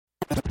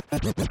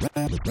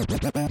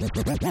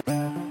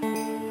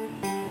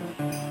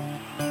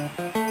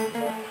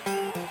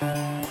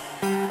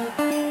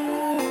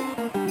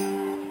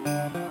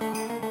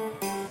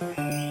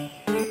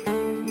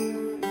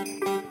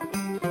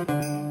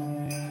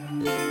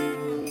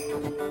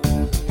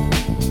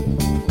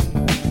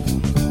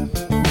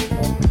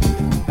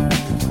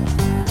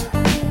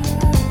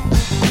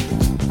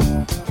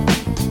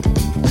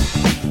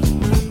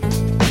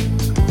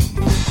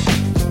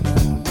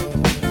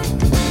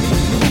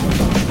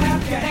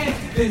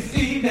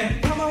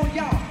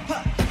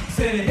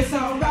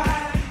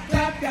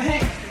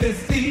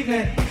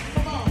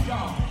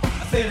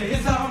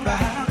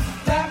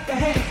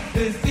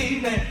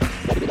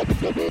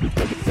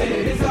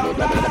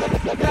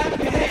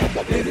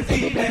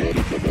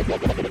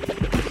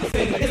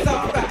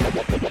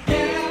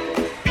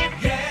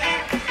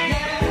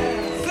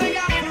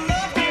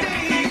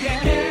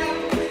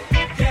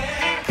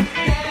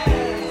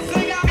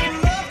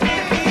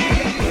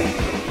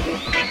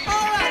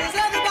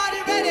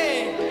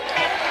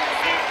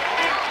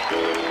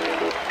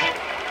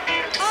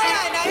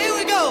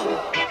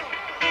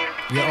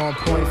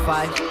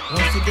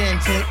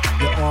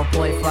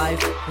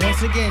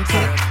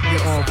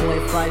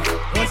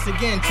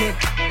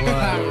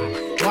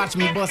Watch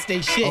me bust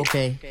they shit.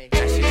 Okay.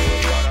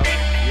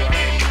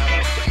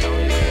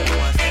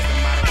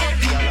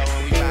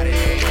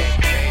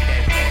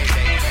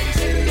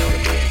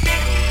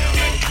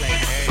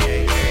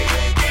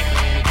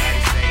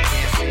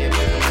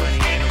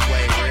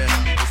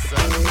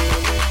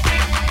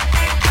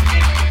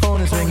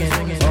 Phone is ringing.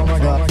 Oh my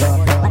God.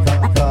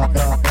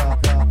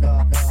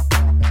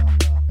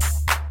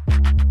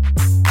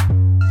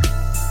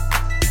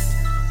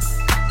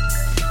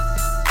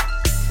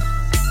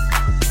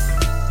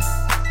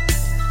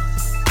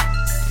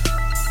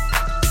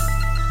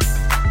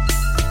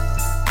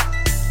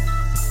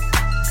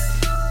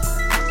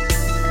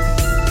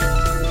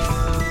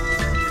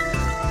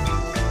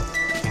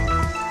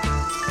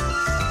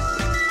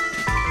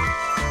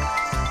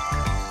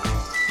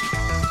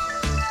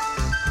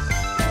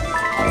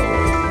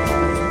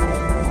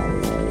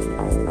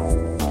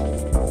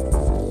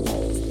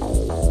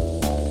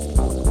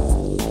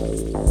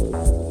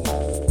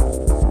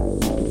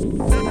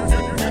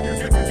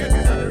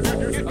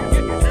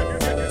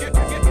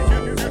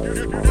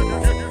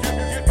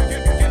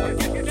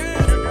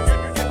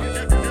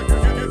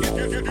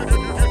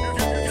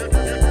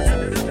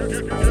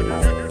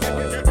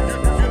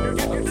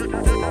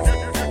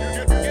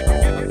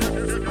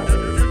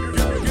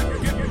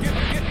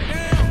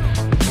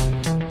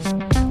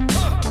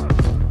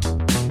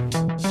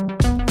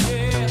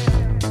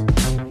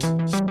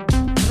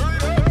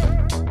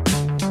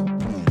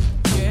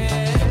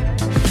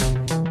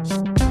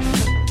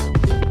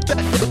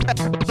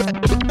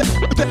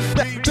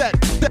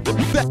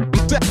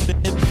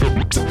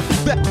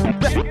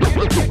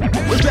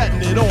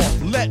 Letting it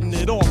off, letting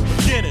it off,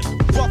 beginning.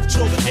 Fuck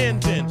till the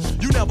ending.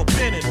 You never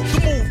been in the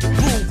move to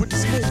groove with the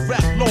smooth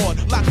rap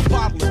lord, like a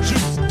bottle of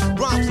juice.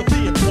 Rhymes are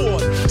being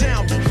poured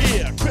down your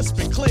ear, crisp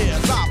and clear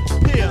as I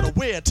prepare to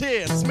wear,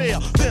 tear and smear.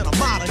 Then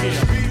I'm out of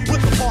here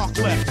with the mark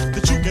left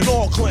that you can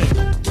all cling.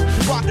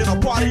 Rockin' a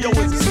party, yo,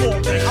 is a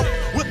small thing. I'm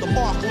with the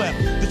mark left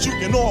that you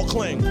can all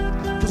cling.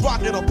 Cause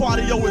rockin' a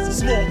party, yo, is a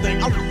small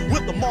thing. I'm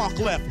with the mark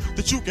left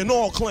that you can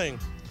all cling.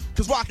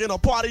 Cause rockin' a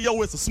party,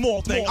 yo, is a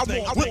small thing. I'm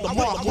with the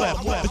mark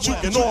left that you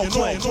can all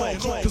claim.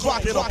 Cause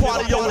rockin' a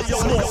party, yo, is a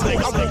small thing.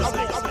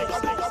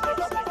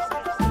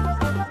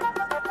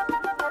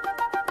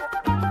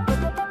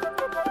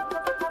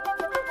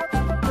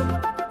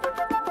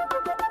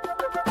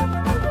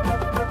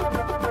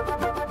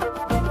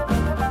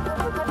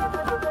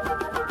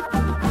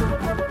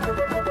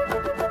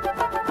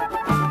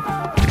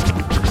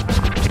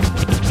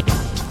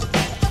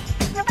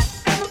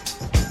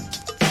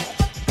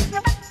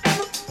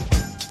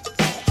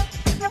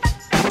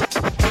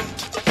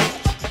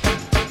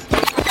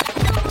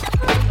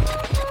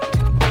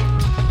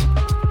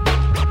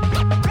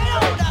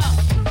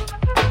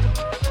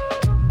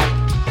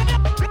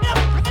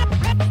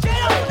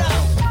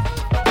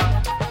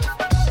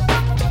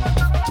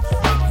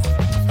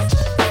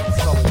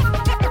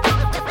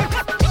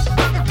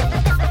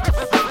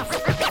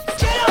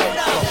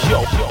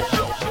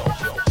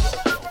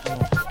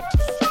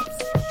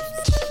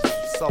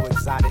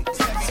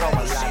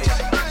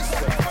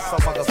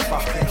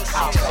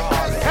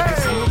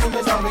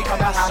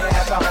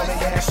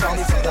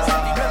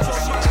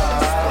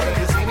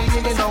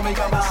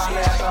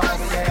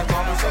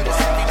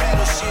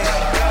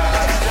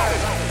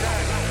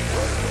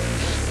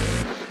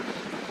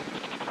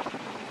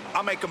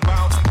 I make 'em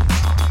bounce.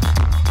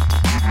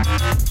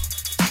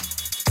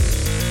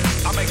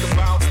 I make 'em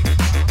bounce.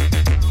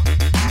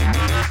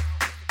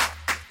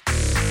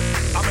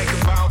 I make 'em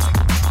bounce.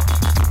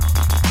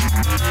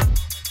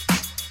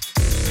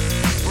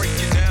 Break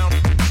you down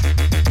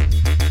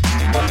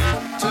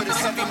to this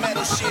heavy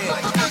metal shit.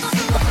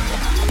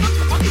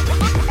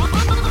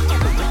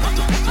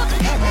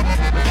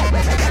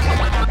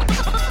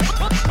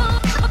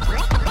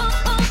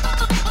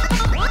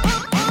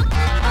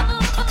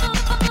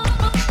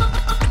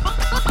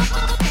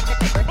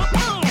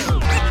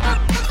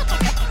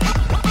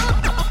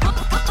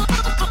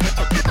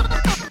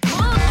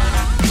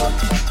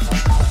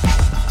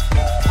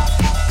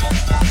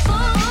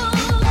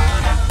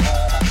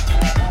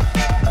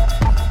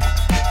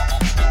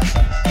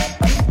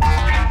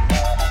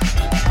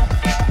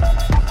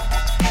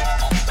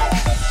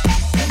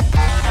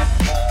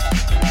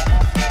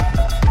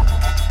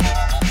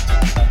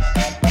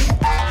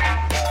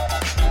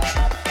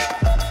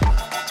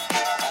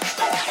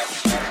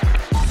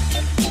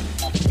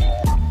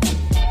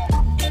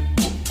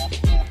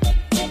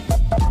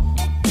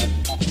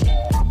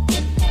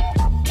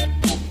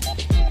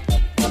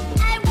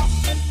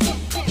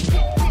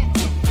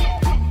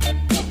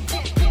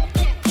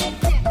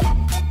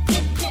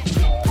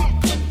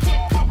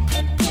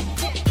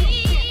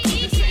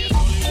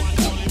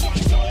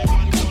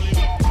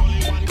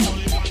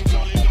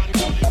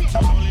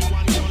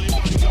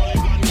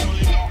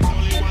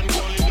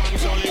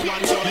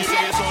 one, so they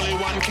say it's only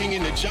one king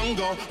in the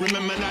jungle.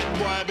 Remember that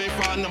boy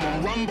before them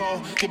on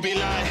Rumble. Could be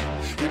like,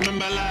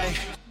 remember like,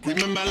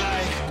 remember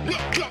like.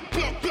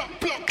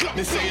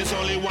 They say it's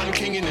only one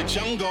king in the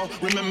jungle.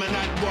 Remember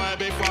that boy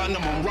before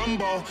them on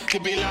Rumble.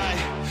 Could be like,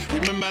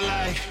 remember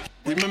like,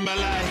 remember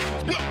like.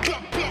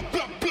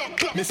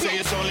 Me say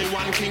it's only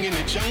one king in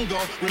the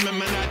jungle.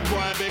 Remember that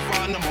boy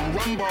before them on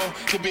Rumble.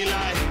 Could be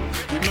like,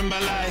 remember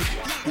like,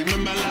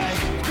 remember like.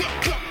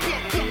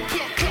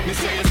 Me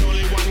say it's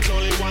only one,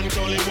 only one,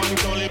 only one,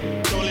 only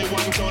one, only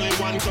one, only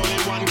one,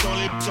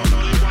 only so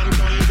only one,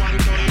 only one,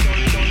 only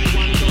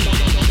one.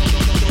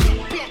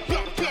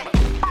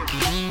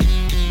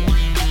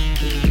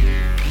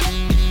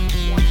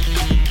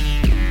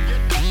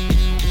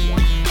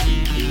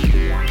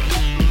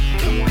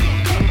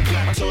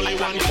 It's only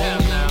one. Clap your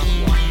hands now.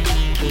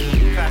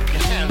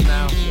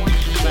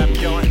 Clap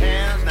your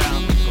hands now.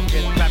 Go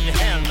get clap your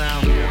hands now.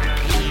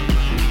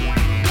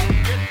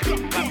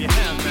 Clap your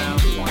hands now.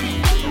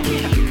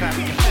 Clap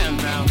your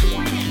hands now.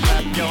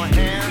 Clap your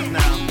hands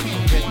now.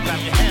 Get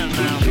clap your hands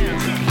now.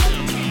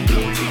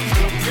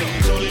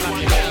 It's only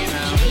one hand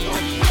now.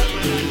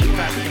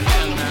 Clap your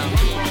hands now.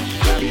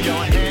 Clap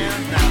your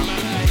hands now.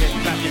 Get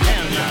clap your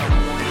hands now.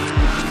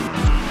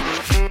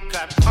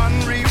 Clap.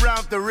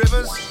 Unreroute the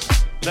rivers.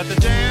 Let the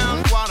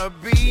damn water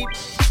beat.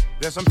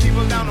 There's some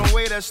people down the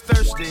way that's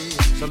thirsty,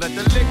 so let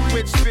the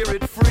liquid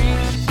spirit free.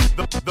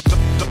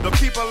 The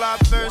people are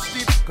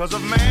thirsty because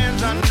of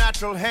man's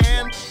unnatural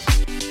hand.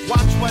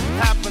 Watch what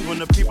happens when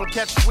the people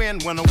catch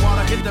wind, when the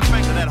water hit the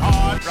bank of that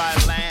hard, dry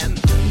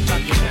land.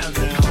 Clap your hands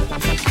down.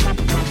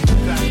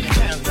 Clap your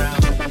hands down.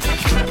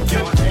 Clap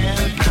your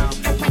hands down.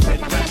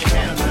 Clap your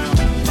hands down.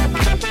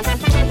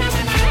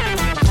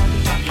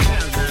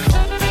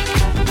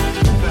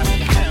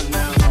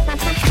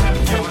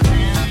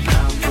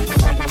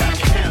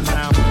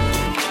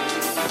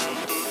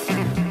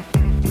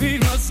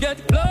 Get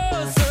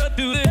closer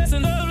to the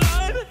essence of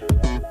life,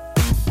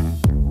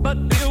 but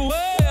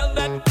beware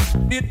that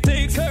it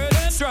takes hurt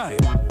and strife.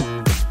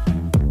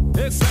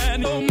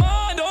 Expand your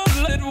mind,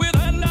 don't let it with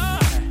an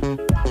eye.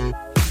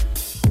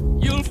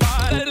 You'll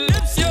find it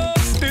lifts your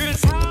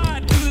spirits high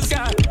to the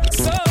sky.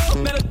 So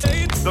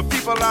meditate. The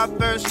people are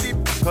thirsty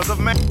because of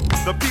man.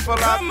 The people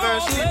are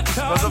thirsty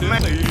because of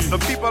man. The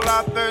people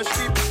are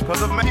thirsty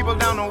because of man. People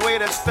down the way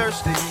that's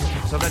thirsty.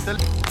 So that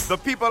the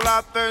people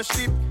are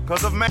thirsty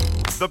because of man.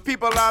 The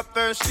people are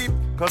thirsty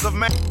because of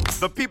man.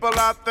 The people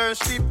are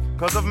thirsty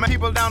because of man.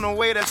 People down the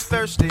way that's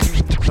thirsty.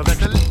 So that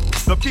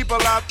the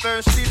people are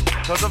thirsty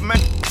because of man.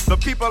 The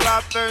people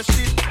are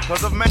thirsty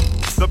because of man.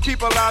 The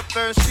people are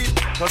thirsty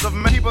because of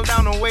man. People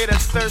down the way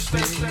that's thirsty.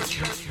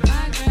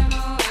 My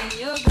grandma and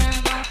your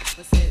grandma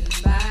were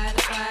sitting by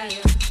the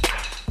fire.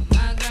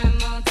 My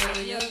grandma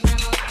told your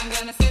grandma, I'm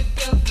gonna set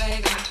your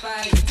flag on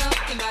fire. You're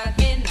talking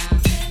about hey now.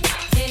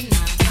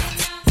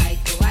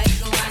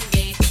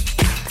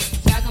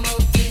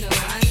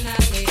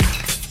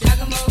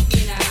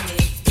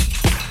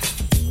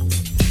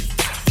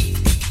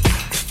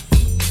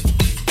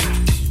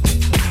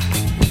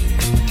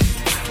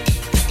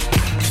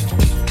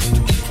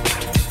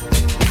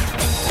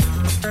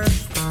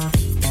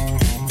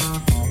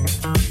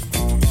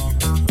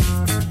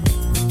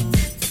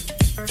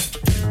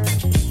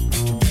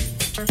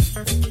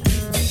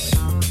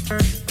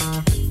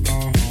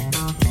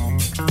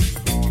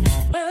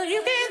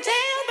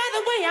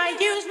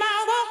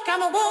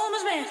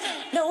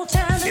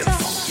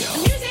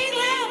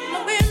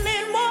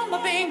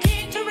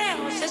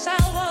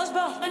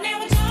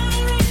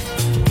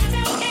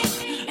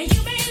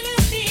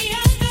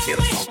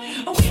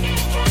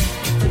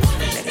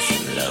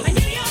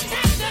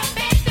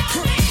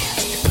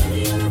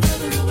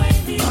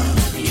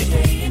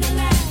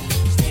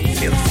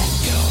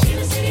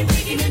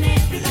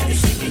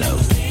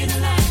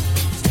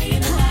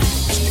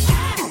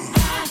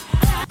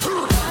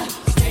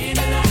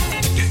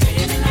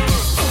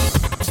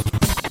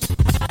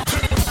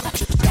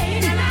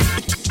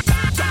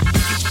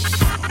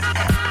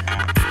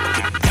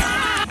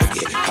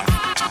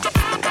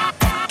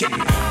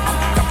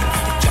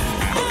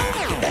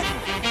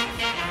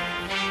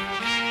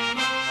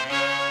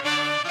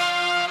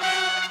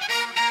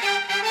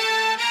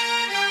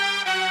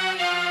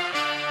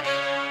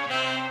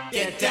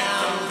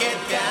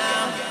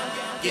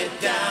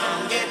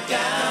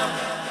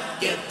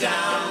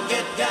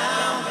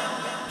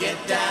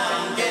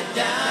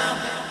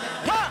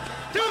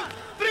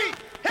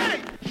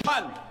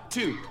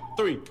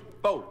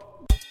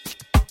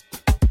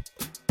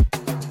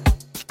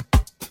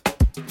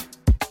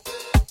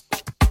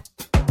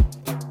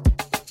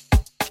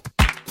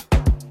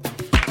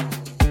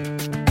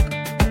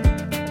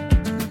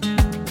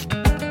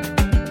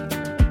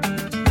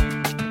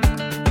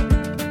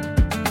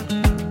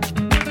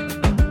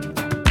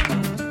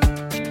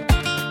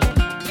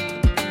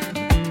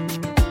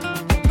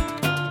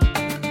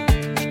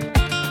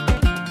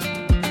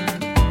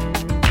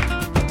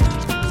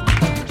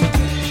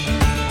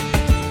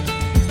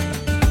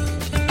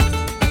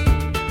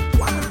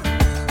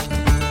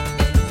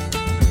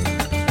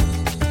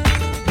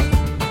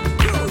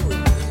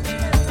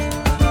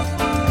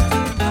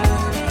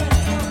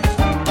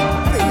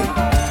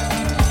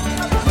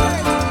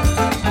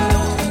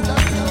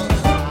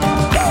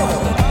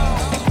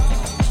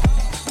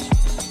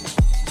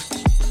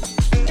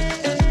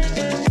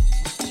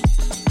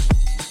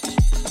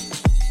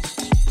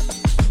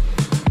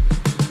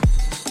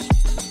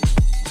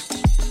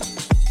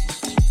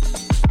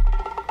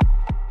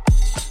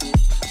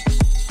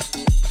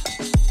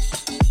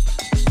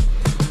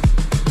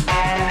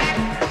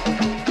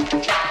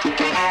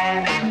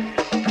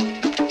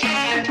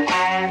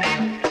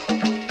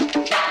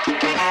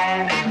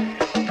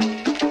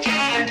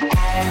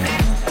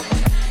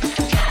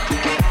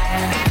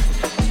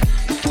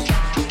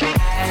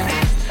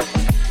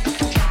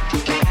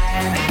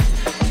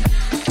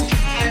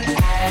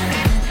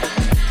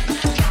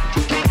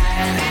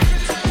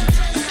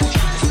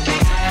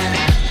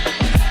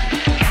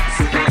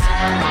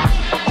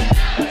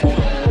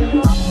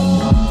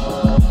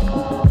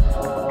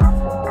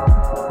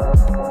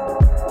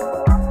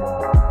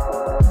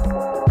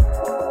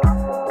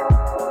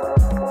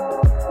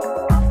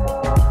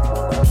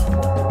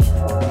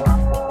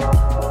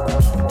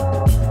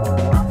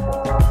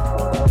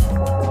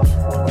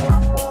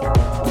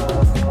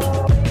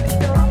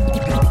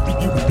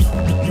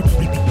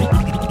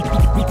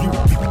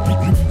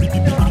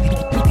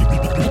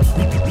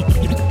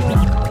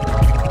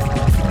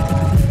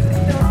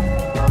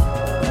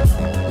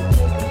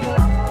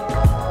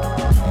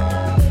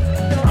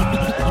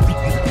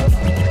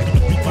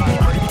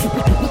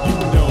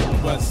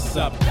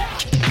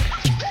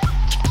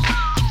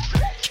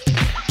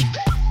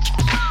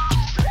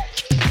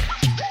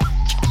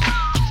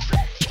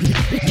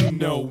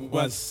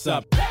 what's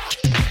up.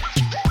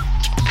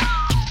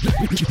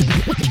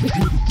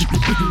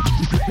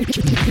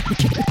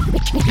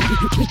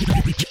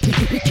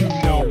 You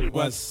know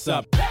what's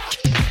up.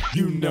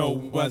 You know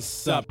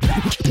what's up.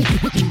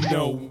 You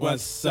know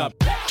what's up.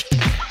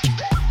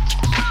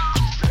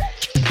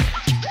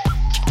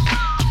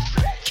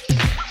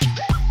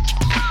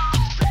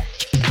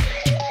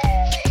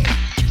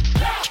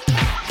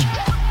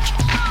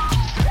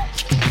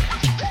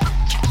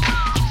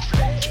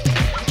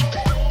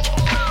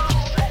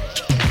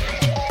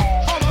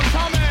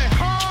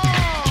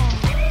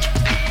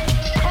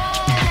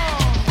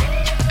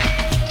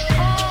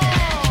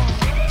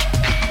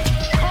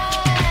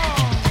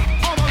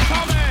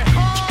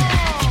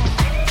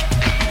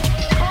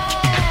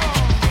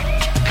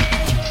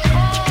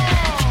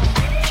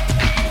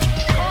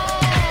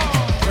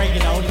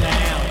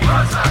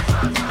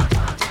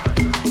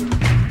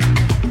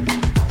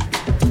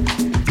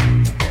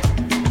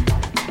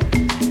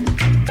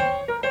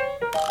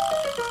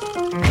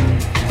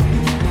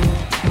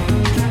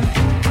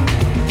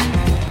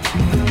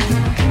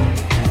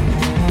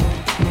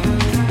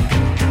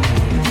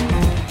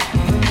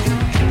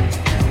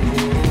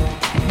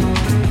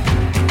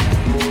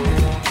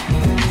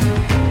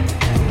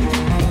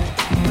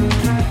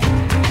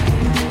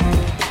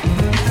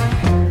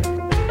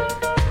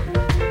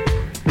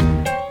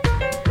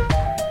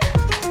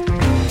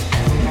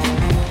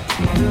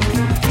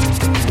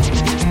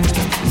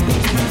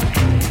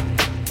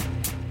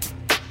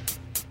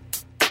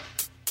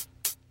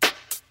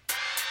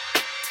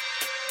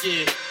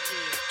 Yeah,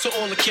 to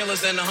all the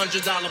killers and the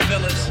 $100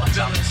 billers.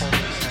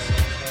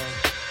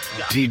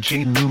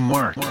 DJ New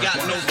Mark. Got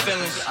no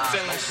feelings.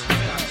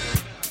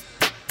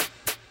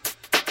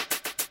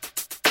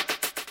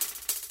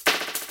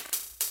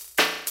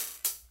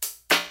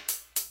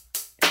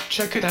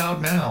 Check it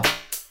out now.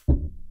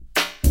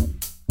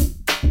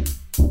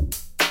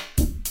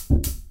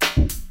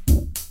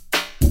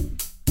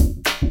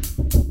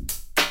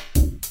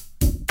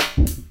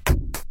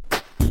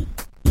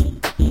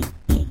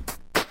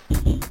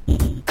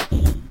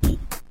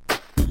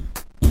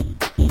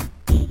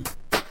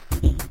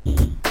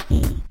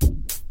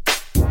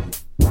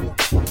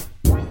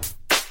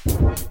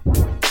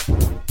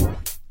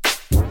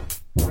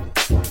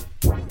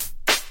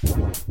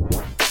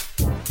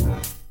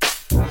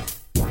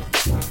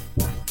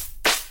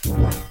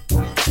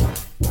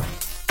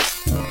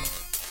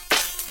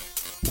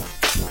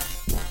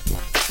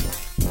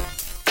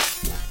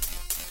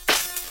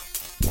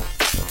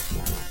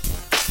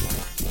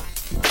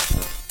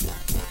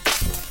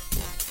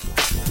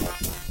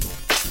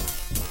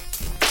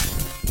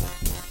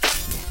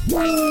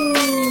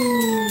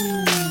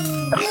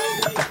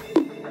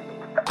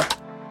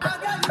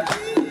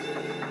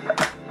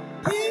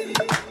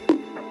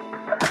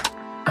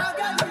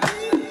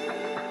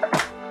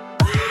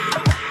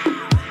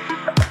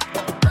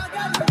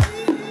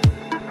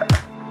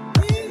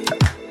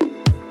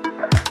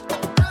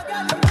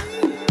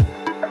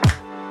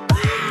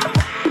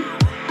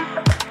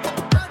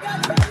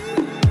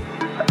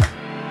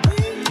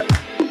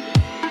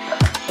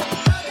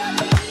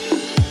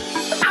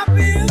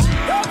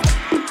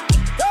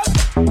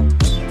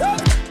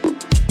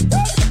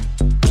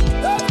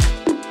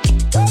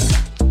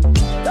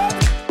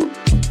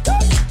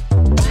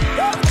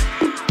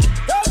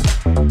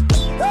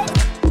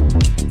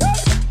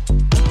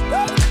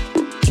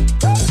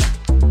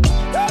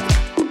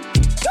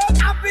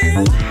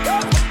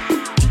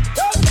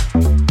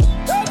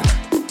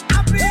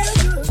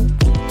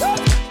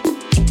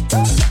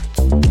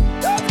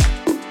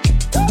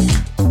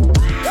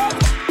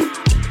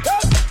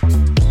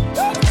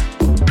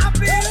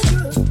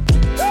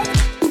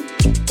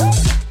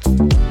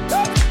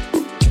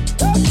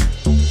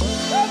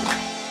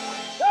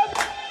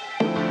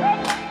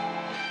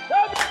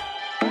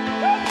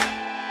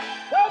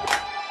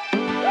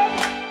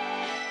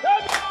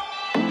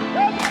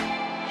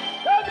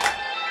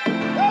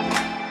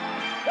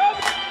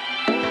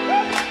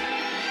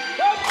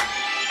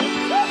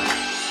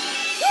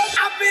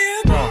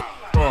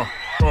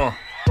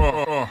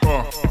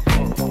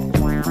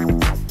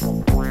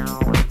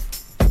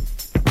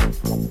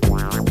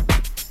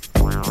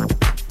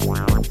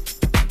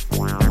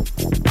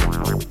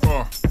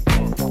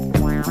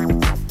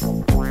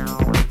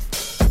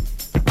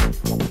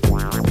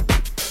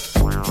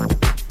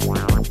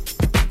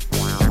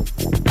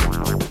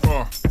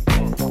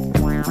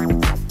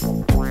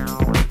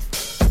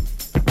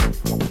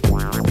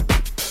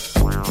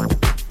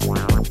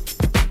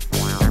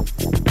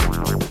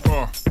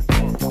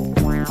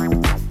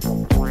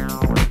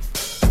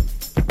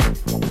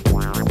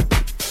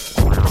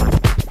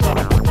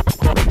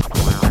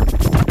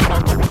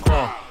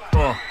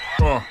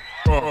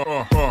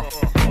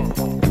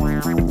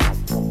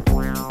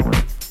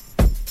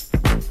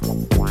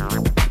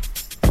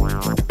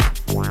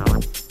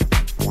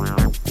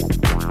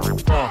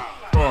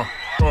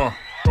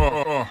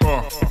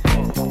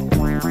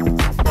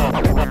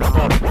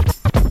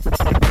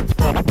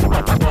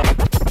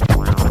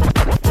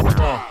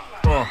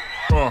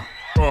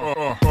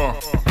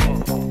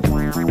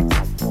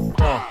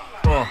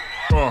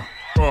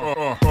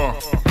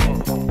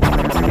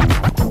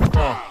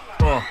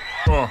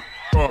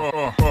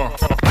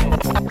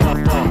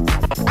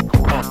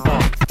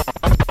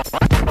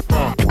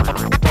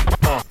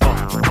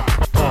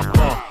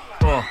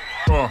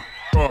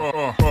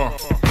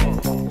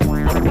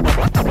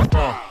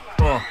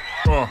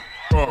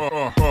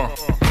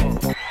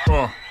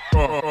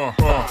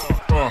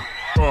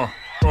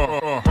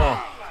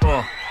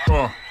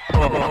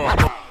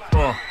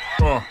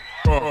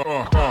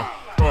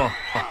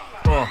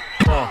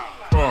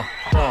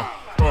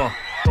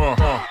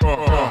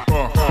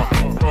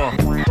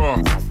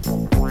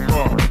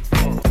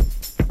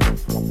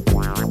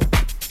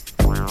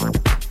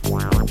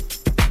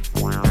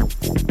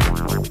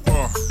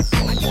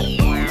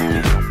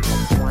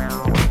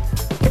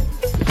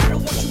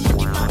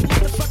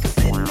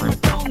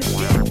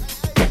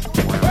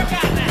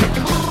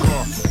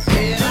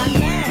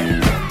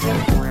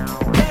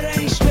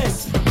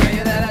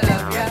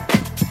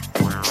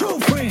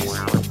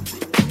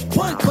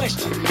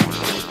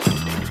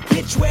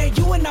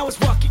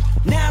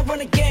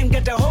 game,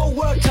 got the whole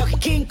world talking.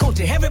 King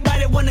Kunta,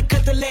 everybody wanna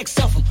cut the legs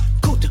off him.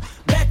 Kunta,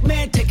 black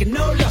man taking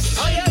no losses.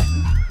 Oh yeah.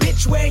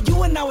 Bitch, where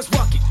you and I was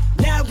walking.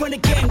 Now I run the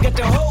game, got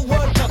the whole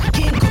world talking.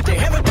 King Kunta,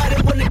 everybody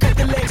wanna cut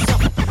the legs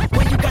off him.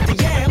 When you got the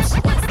yams.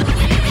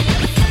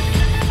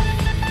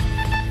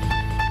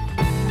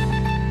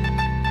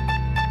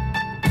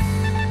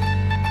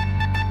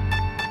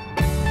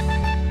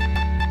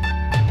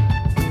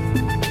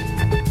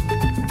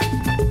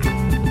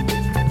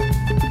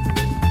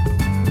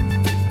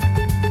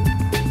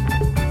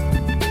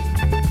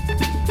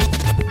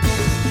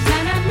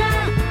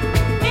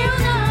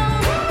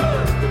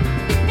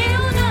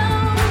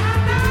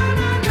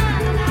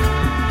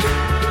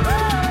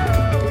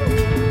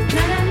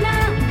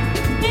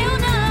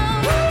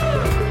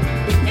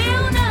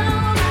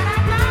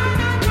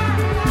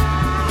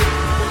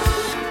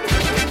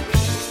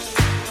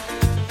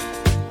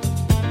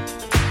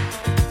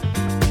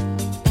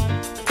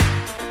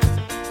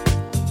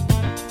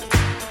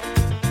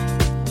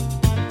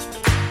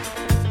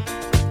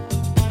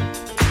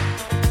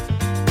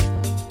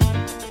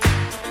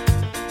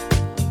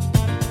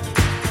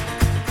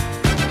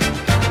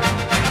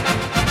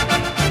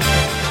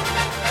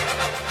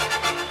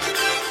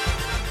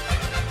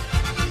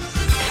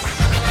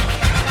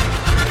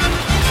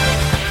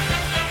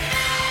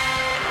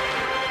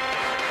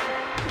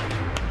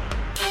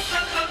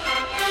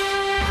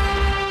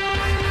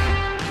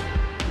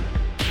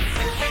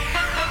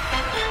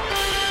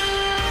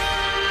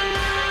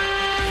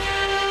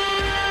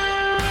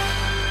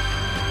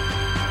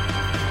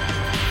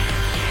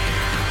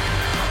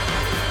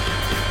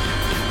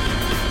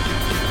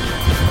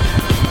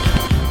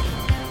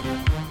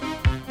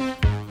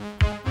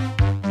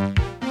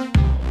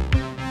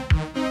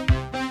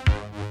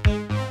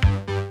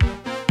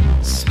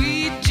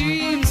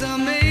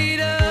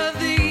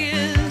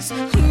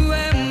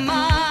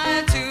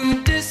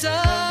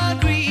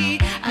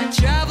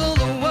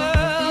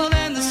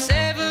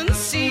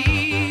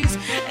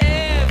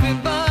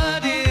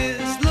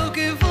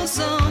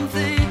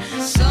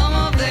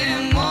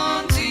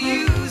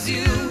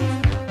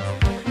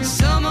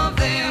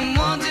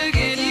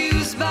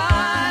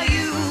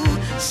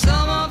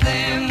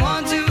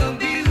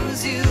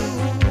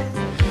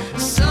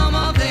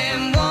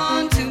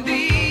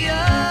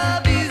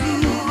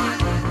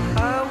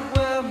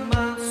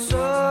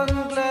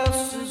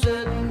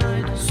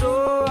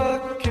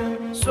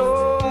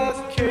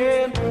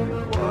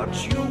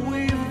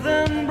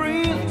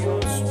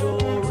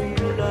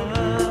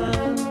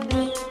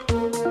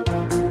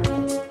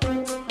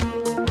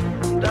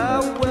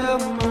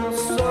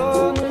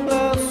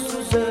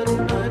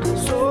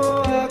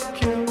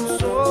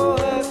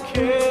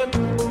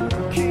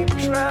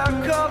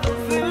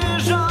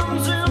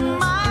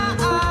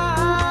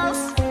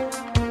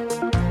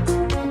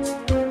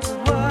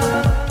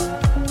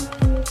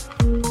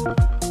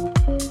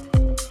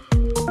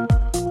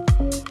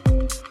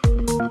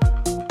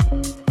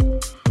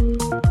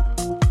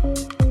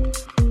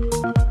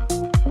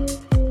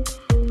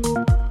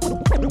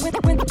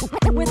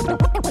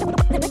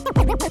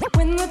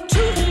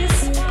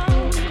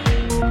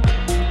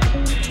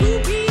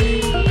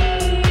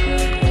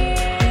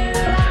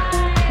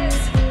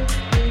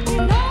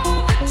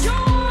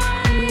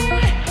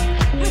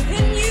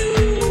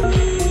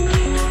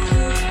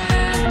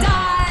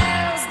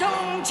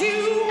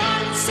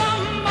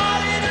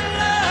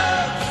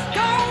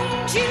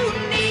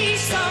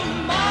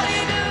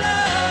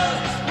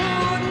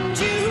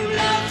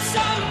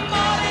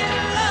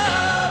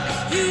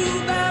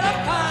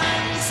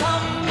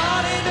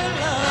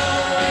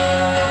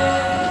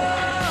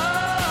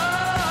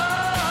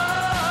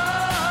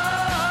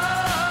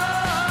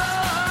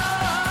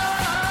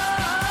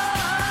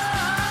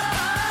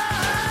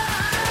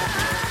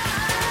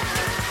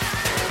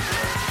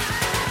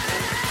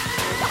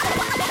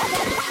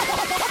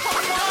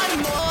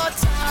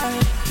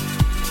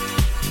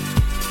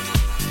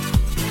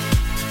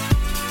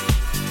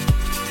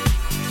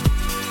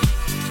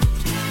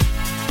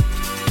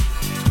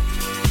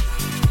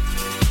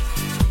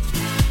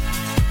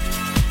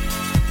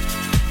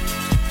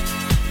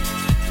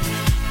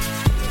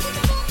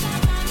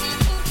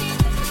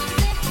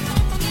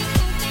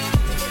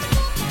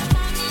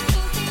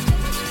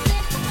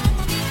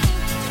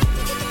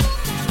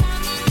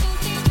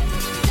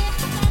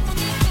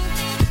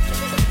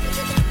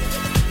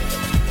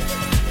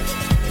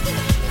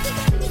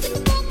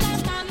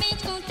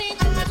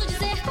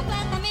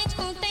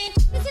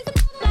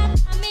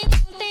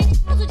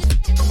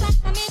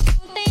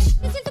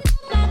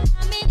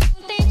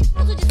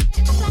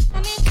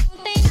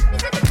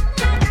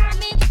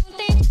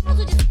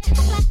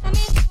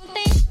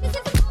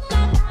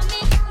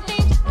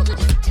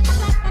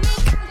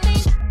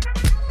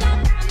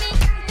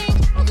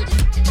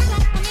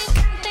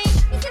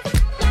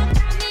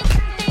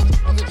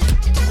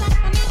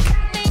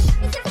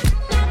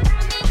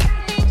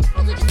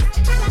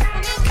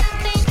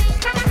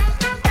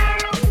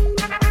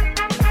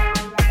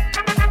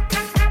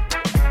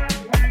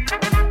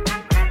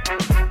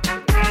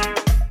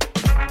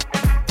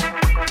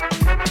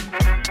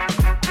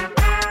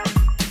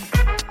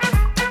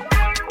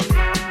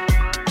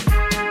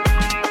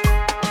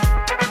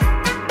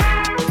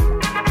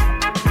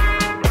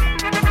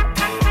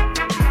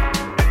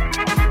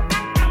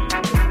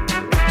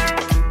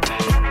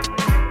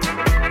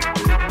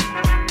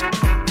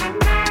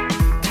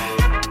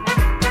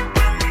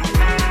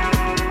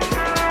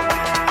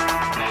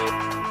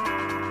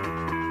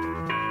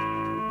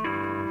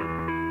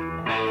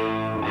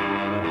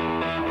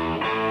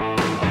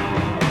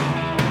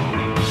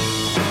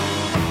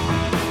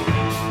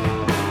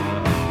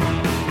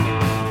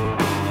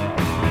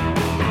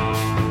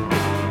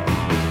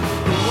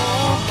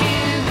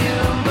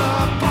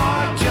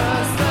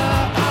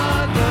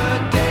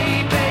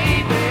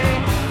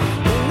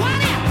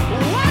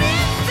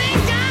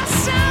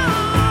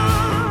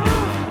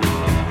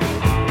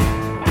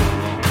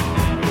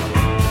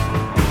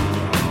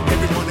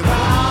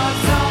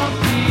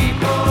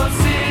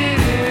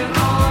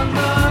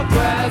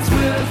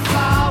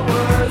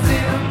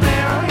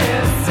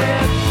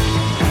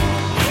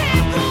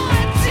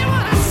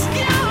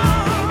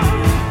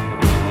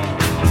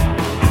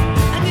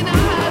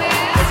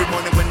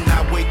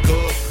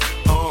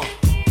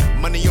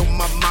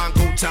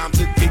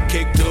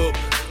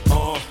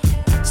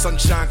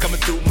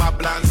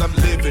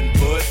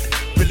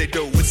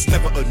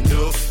 never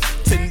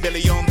enough. 10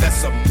 billion,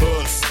 that's a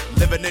must.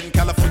 Living in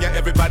California,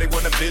 everybody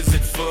wanna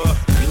visit for.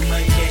 You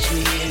might catch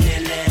me in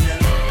Atlanta,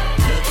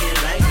 looking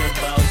like a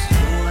boss.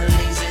 New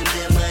Orleans and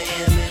then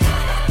Miami,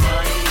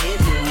 party in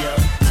New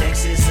York.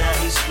 Texas, how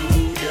he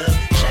screwed up.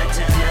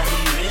 Chi-town, how he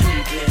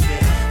really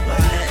pimpin'. But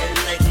nothing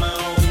like my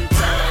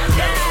hometown,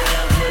 down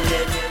forever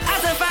living. I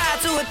said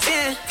 5 to a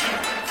 10,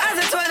 I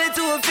said 20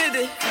 to a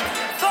 50.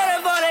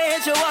 40,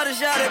 hit your water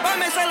shot it. Buy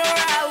me Saint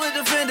Laurent with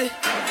the Fendi.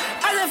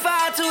 I said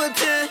 5 to a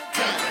 10,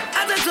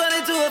 I said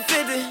 20 to a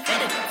 50.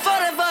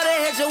 40,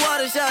 hit your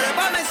water shot it.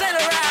 Buy me Saint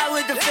Laurent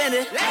with the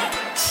Fendi.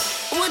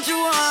 What you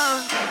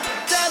want?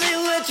 Tell me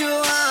what you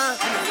want.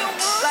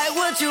 Like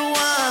what you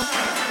want?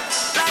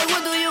 Like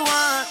what do you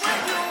want?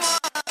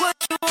 What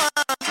you want?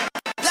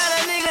 Let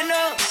a nigga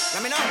know.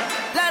 Let me know.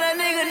 Let a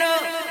nigga know.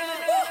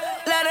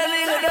 Let a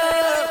nigga know.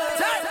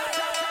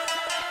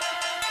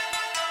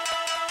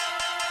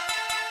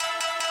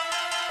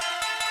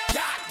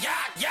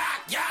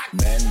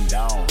 Man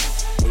down,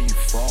 where you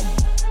from,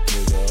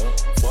 nigga?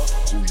 Fuck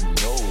who you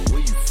know,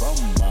 where you from,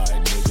 my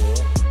nigga?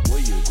 Where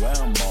your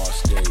grandma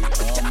stay,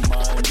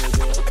 my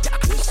nigga?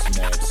 This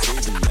mad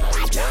city, I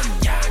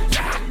run, my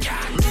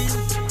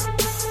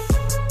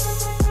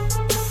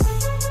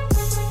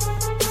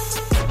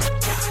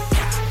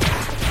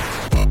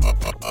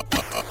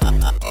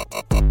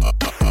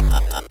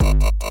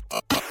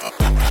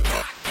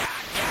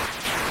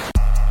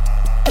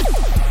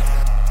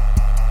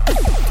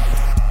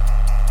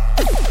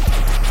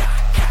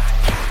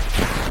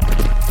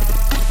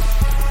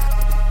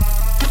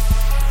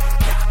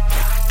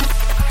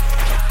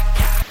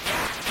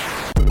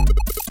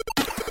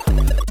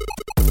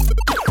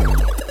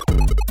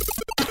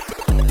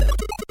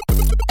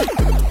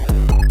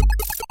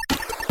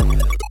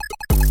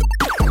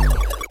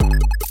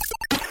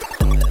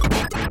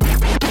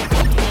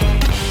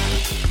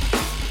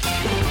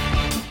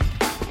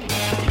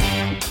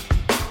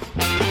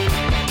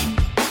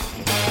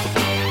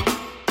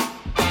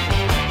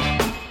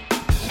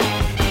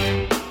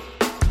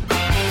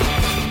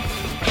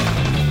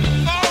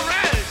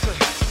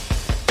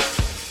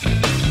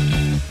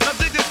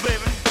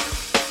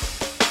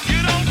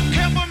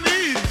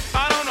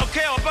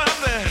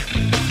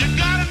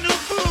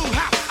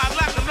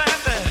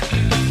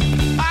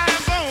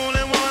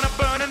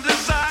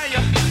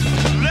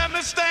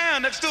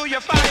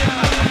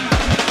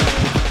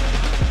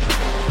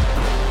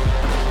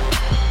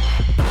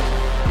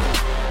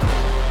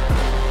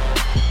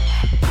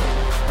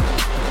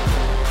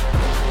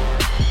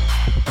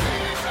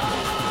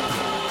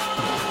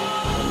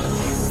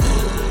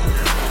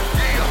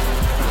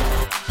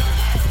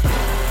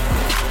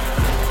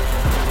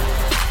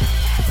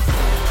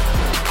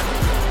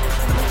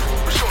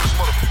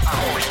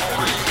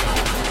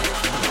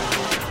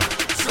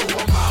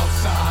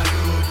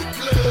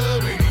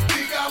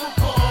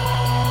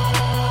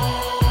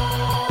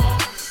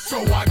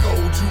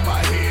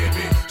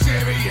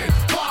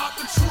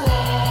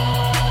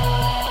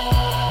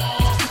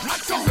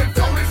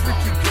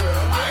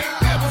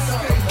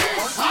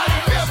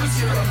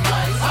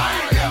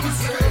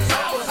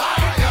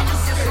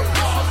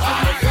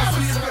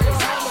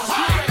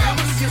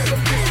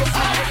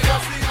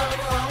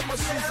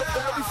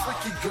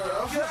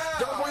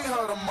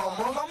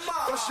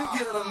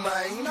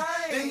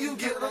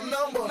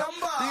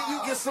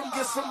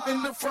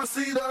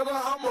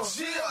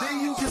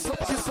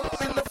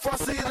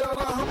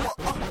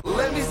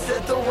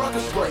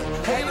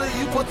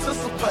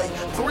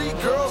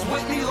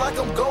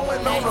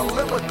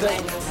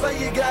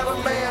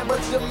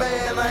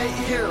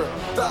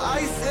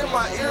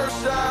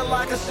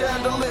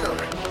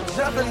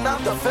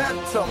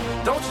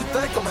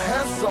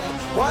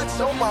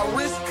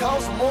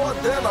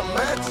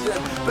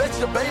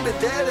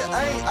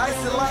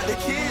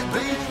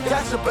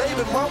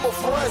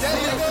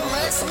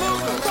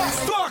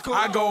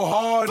I go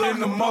hard in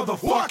the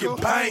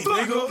motherfucking paint,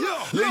 nigga.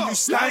 Leave you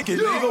stankin',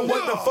 nigga.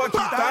 What the fuck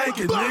you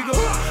thinking, nigga?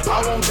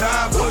 I won't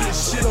die for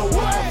this shit or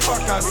what the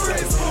fuck I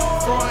say.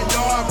 Front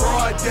yard,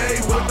 broad day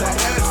with the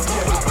SK.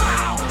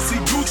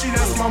 See Gucci,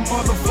 that's my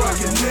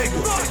motherfucking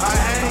nigga. I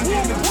hang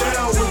in the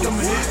jail with them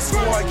hit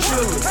squad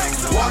killers.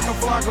 Walking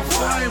like a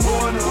flame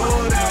on the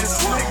hood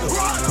ass nigga.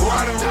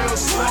 Riding real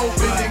slow,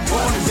 bending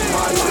corners,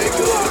 my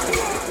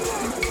nigga.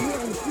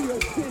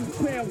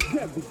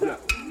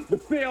 The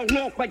fell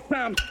off like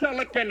Tom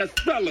Selleck and a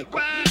Selleck.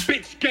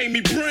 Bitch gave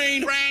me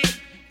brain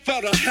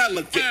for the hell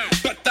of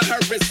it. But the her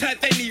is head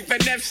ain't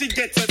even if she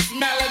gets a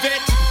smell of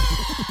it.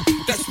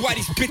 That's why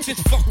these bitches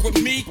fuck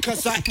with me,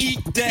 cause I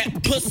eat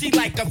that pussy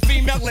like a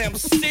female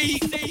MC.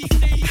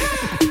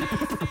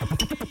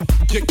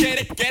 You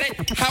get it, get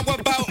it? How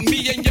about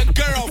me and your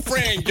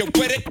girlfriend? You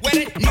with it, with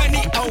it?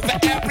 Money over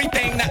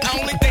everything, the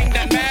only thing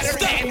that matters.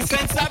 And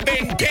since I've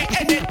been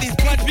getting it, these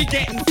blunts be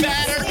getting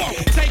fatter.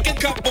 Take a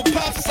couple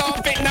puffs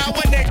off it, now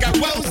a nigga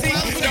rosy.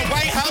 The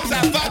White House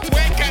I fucked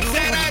with,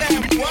 consider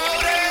them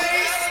quotas.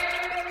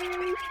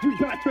 We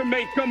got to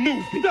make a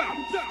movie,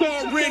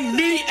 starring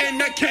me and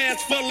a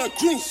cast full of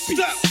groupies.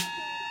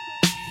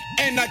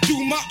 and I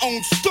do my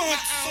own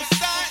stunts.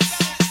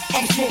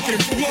 I'm smoking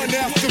blunt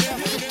after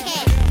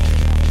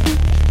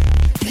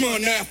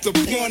blunt after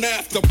blunt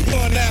after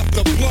blunt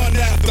after blunt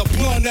after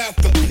blunt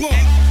after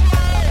blunt.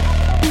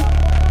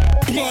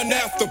 Blunt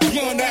after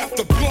blunt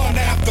after blunt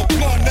after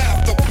blunt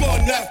after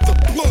blunt after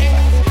blunt.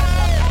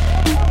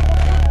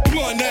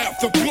 Blunt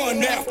after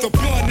blunt after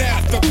blunt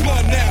after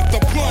blunt after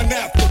blunt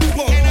after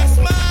blunt. And I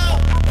smile.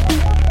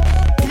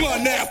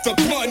 Blunt after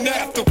blunt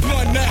after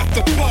blunt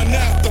after blunt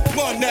after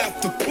blunt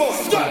after blunt.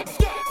 Stop.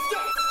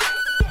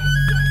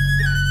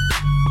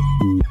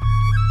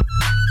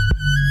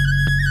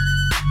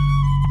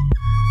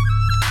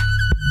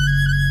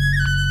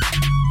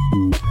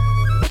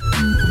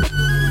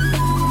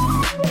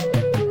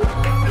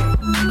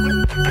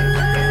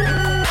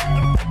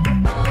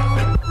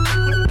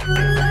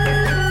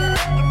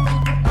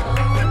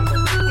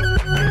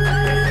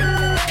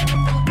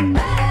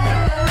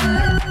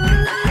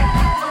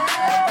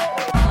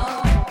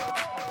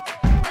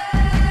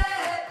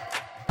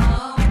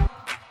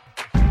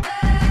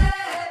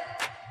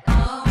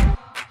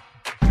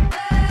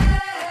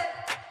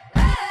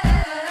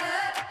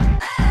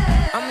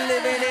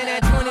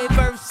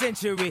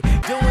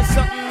 Doing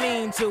something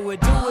mean to it.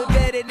 Do it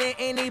better than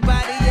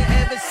anybody you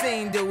ever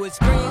seen. Do it.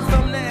 Scream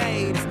from the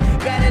haters.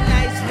 Got a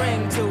nice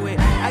ring to it.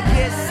 I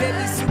guess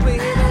every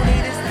superhero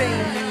need his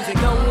theme music.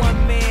 No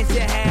one man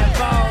should have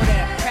all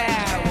that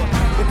power.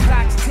 The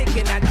clock's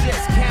ticking. I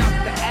just count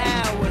the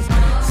hours.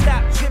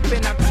 Stop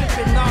tripping. I'm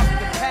tripping off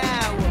the power.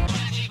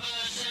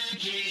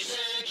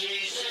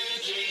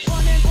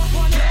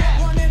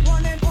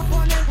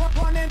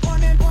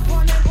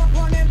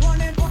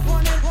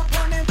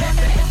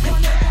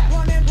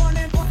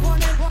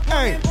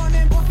 Hey.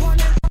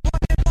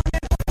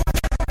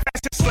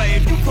 That's a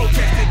slave. You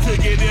protested to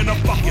get in a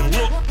fucking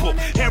lookbook.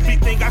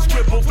 Everything I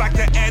scribbled like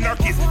the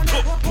anarchist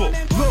cookbook.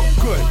 Look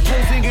good,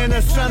 posing in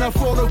the center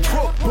for the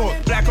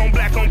cookbook. Black on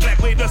black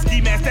with the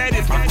ski mask, that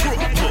is my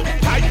crookbook.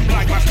 How you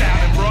like my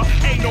styling, bruh?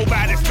 Ain't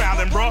nobody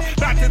smiling, bruh.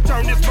 About to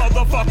turn this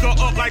motherfucker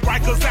up like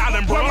Rikers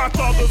Island, bruh. My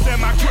thuggers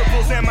and my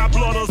cripples and my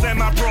blooders and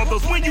my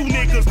brothers. When you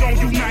niggas gon'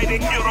 unite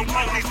and kill them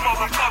police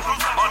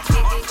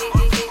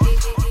motherfuckers.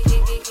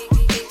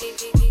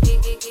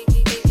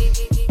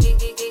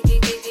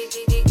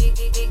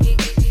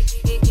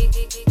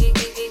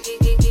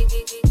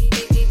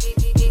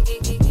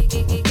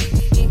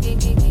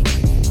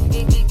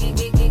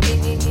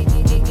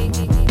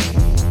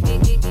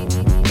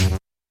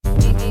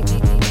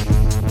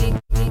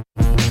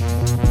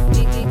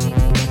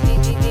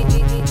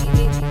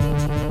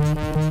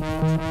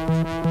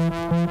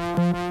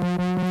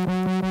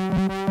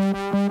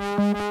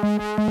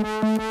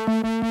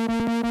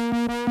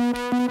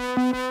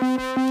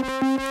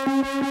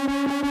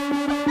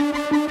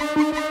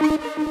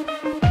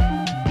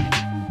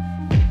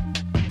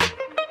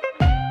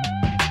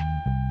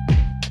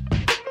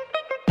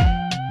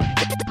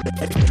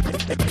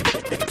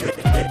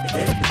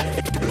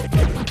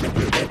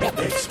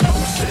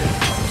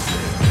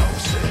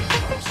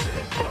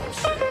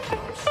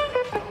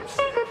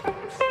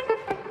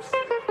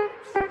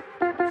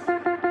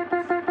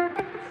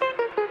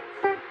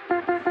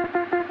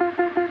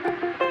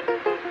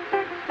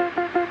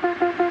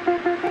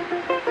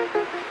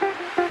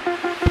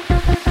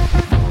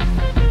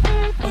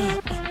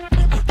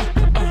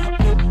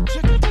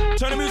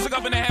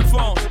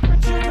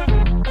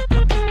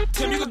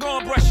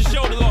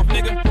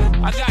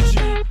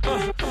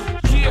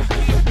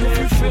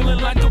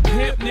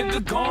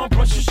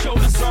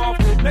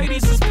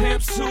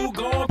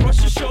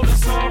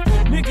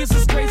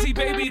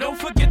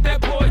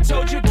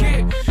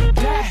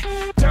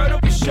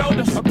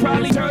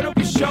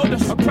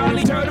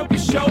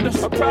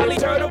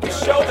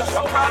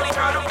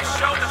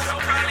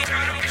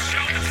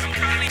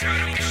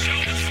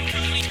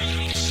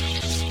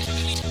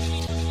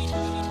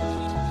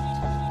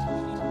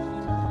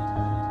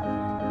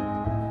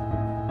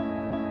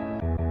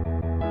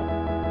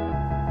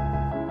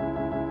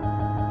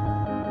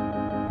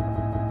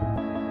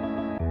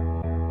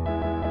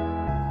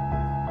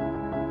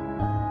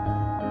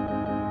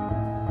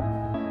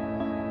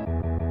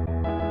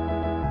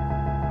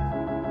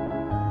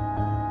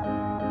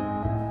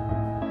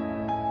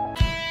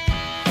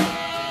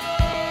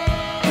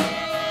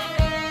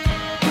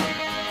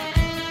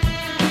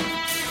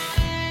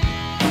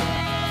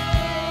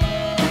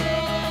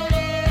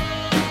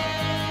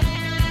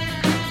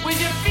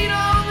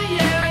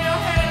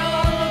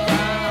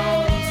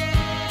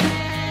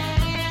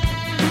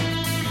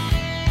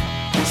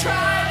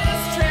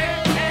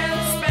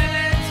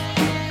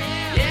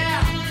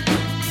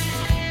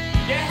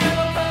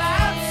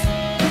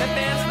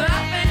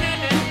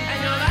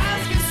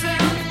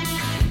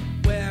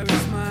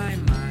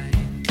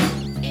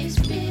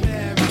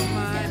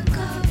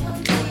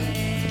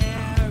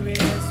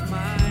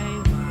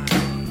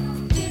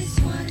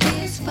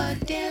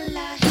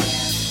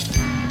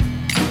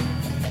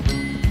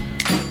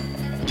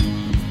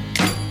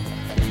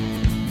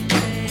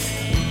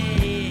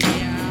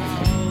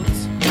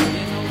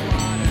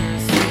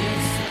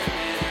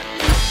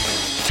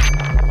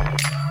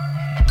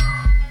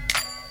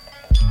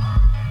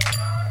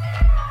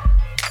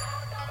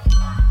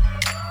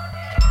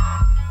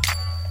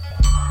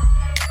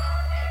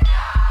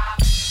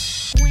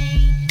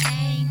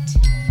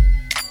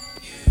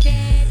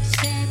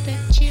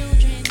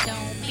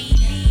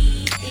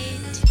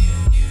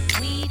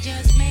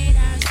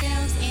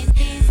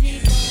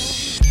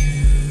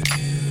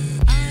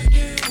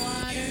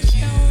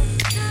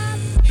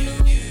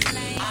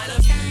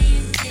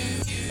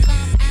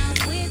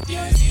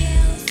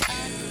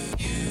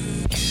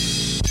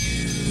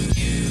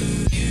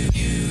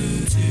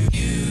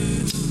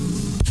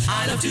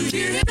 love to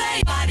hear him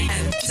play body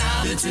and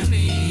sound good to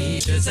me,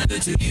 just as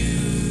good to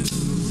you.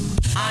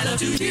 I love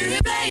to hear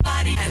him play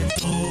body and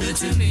good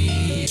to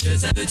me,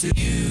 just as good to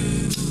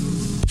you.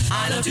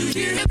 I love to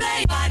hear him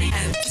play body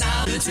and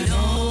sound good to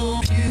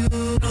know you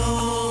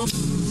know.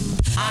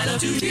 I love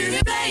to hear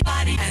him play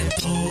body and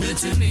good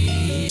to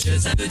me,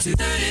 just as good to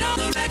turn it on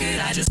the record.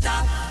 I just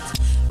stopped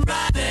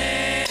right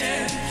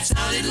there.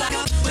 Sounded like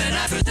when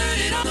I first heard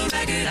it on the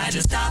record. I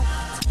just stopped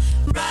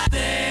right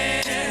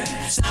there.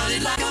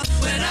 Sounded like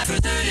when I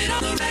first heard it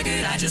on the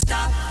record. I just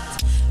stopped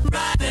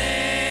right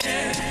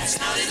there.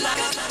 Sounded like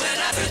when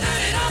I first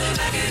heard it on the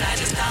record. I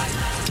just stopped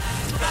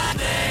right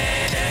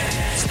there.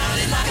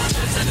 Sounded like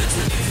just as good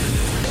to you.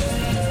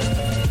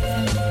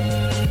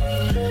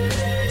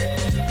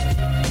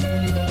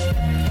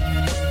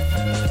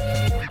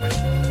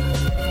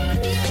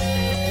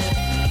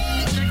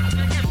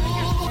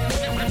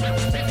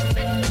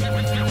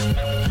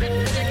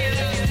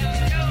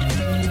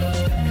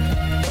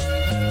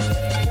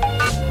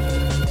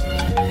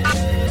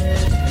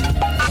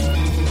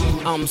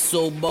 I'm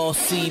so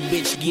bossy,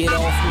 bitch, get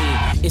off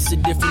me. It's a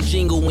different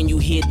jingle when you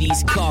hear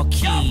these car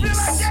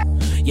keys.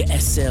 Your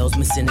SL's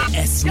missing an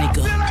S,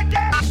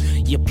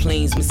 nigga. Your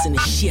plane's missing a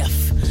chef.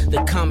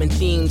 The common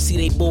theme, see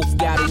they both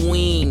got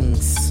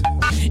wings.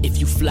 If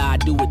you fly,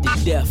 do it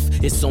to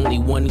death. It's only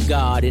one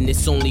God and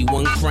it's only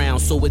one crown.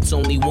 So it's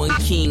only one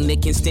king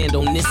that can stand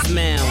on this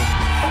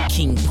mound.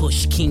 King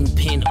push,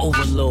 kingpin,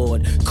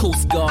 overlord.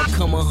 Coast Guard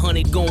come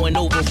 100 going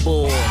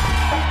overboard.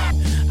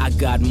 I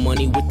got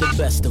money with the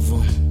best of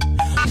them.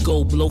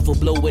 Go blow for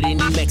blow with any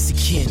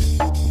Mexican.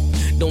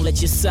 Don't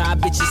let your side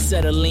bitches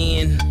settle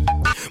in.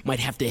 Might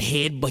have to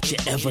headbutt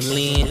your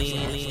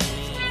Evelyn.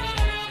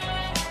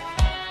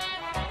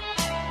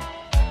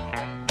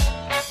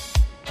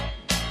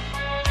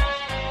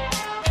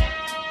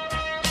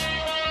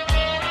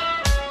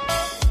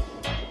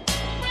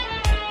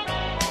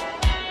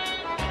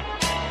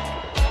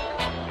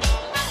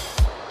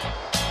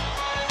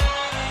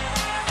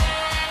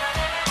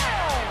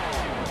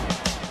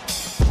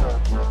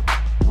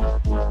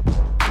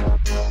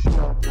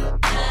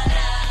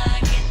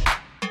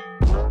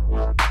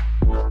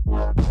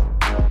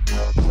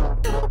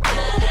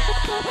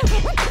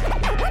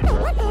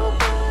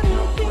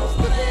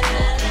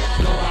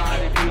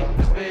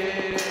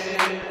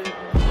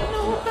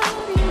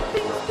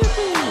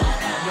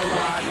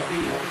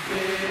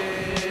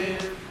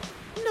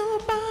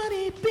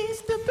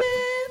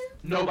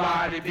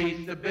 Nobody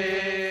beats the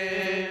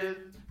Biz.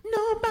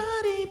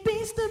 Nobody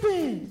beats the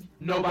Biz.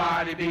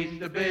 Nobody beats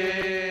the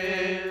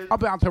Biz. I'm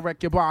bound to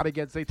wreck your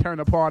body as they turn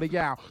the party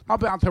out. I'm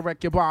bound to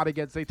wreck your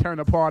body as they turn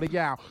the party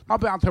out.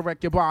 I'm bound to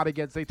wreck your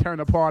body as they turn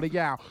the party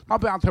out. I'm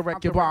bound to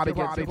wreck your body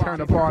as they turn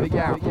the party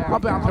out.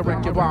 I'm bound to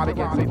wreck your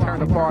body as they turn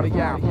the party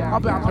out.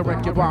 I'm bound to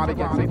wreck your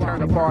body as they turn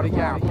the party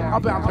out.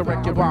 I'm bound to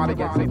wreck your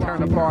body as they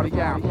turn the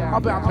party out.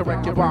 I'm bound to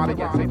wreck your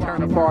body as they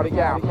turn the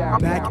party out.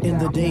 Back in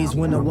the days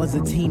when I was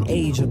a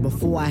teenager,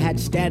 before I had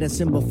status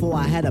and before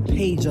I had a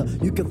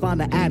pager, you could find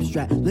the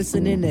abstract.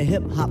 Listening to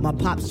hip hop, my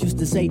pops used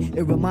to say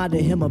it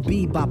reminded him of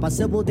bebop. I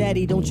said, well,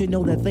 daddy, don't you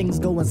know that things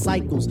go in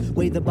cycles?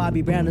 Way the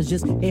Bobby Brown is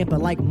just amping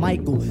like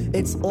Michael.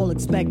 It's all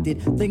expected,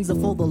 things are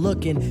for the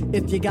looking.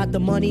 If you got the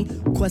money,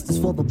 quest is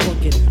for the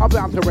booking. I'm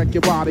bound to wreck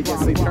your body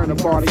as they turn the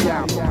party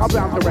out. I'm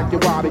bound to wreck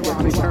your body as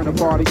they turn the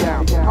party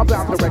out. I'm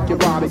bound to wreck your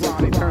body as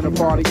they turn the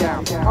party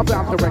out. I'm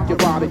bound to wreck your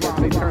body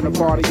as they turn the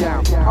party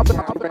out. I'm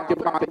bound to wreck your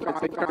body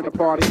as they turn the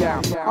party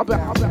out. I'm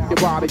bound to wreck your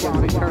body as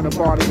they turn the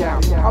party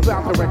out. I'm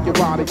bound to wreck your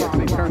body as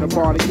they turn the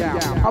party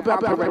out. I'm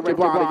bound to wreck your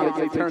body as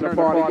they turn the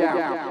party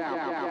out.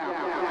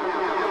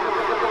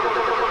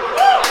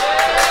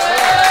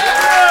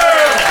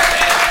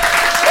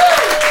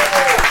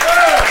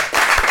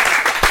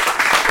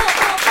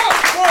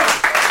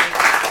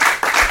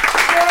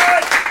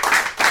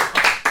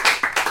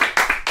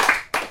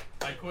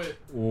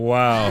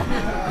 Wow.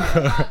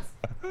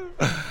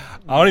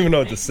 I don't even know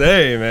what to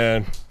say,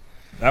 man.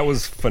 That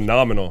was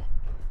phenomenal.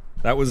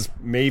 That was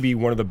maybe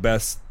one of the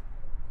best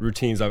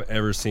routines I've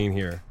ever seen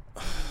here.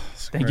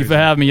 Thank you for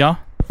having me, y'all.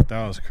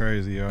 That was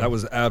crazy, yo. That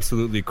was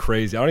absolutely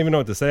crazy. I don't even know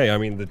what to say. I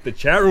mean, the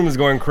chat room is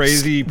going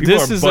crazy. People are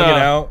bugging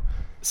out.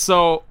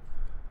 So,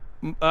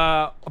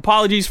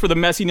 apologies for the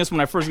messiness when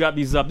I first got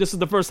these up. This is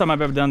the first time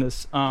I've ever done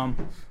this.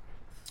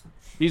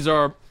 These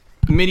are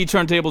MIDI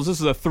turntables. This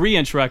is a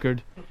 3-inch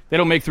record. They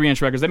don't make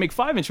 3-inch records. They make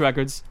 5-inch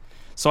records.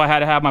 So I had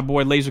to have my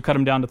boy Laser cut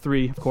them down to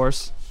 3, of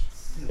course.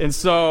 And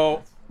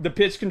so the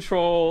pitch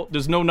control,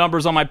 there's no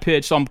numbers on my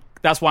pitch. So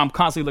that's why I'm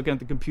constantly looking at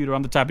the computer.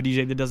 I'm the type of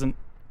DJ that doesn't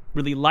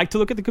really like to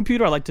look at the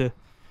computer. I like to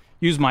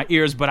use my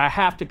ears, but I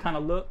have to kind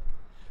of look.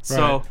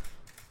 So, Right.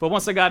 But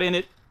once I got in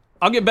it,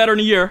 I'll get better in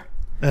a year.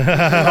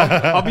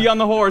 I'll be on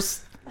the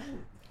horse.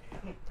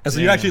 And so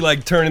you actually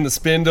like turning the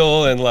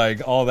spindle and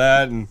like all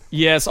that, and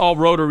yeah, it's all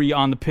rotary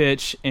on the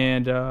pitch,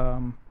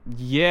 and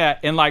yeah,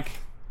 and like,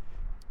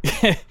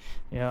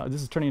 yeah,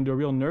 this is turning into a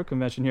real nerd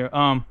convention here.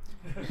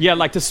 Yeah,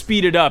 like to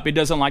speed it up, it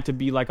doesn't like to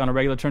be like on a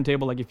regular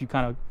turntable. Like if you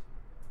kind of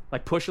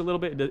like push a little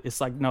bit,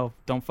 it's like, no,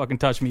 don't fucking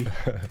touch me.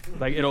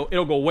 Like it'll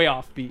go way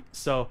off beat.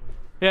 So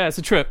yeah, it's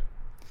a trip.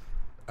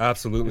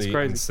 Absolutely It's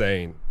crazy.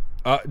 insane.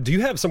 Do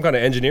you have some kind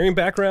of engineering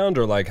background,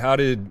 or like how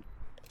did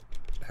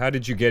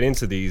you get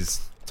into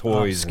these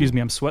toys? Excuse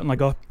me, I'm sweating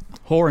like a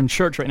whore in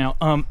church right now.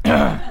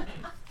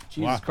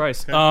 Jesus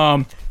Christ.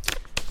 Okay.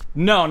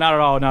 No, not at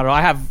all. Not at all.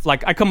 I have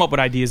I come up with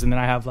ideas, and then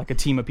I have like a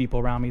team of people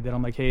around me that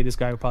I'm like, hey, this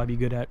guy would probably be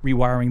good at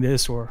rewiring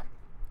this or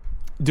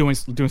doing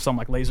something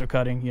like laser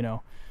cutting, you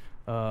know.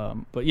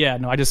 But yeah,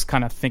 no, I just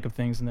kind of think of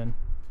things and then,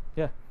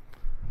 yeah.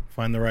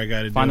 Find the right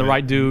guy to find do the it.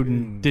 right dude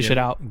and dish it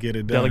out. Get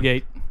it done.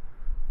 Delegate.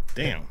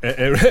 Damn.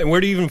 And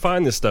where do you even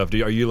find this stuff?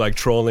 Are you like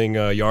trolling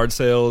yard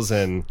sales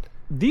and?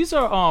 These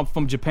are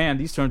from Japan.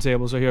 These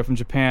turntables are here from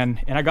Japan,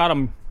 and I got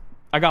them.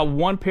 I got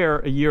one pair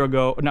a year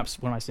ago. Not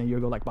what am I saying? A year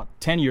ago, like about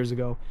 10 years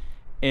ago,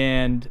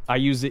 and I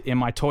used it in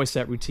my toy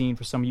set routine.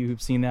 For some of you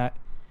who've seen that,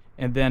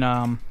 and then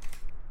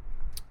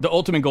the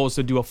ultimate goal is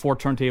to do a 4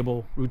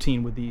 turntable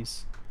routine with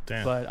these.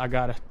 Damn. But I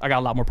got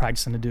a lot more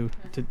practicing to do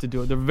to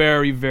do it. They're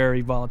very,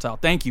 very volatile.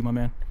 Thank you, my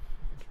man.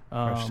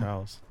 Fresh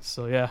towels.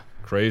 So yeah.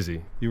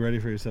 Crazy. You ready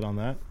for your set on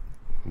that?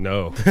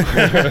 No.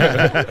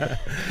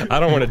 I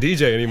don't want to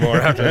DJ anymore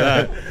after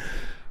that.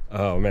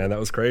 Oh man, that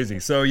was crazy.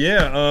 So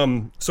yeah,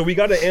 so we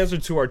got an answer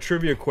to our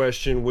trivia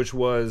question, which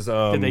was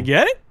did they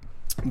get it?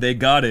 They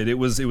got it. It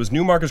was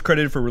Newmark is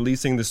credited for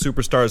releasing the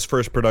Superstar's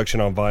first production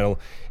on vinyl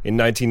in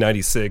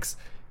 1996.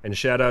 And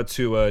shout out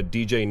to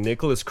DJ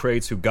Nicholas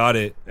Crates who got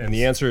it. And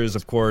the answer is,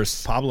 of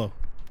course, Pablo.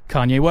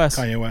 Kanye West.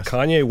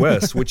 Kanye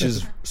West, which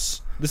is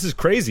this is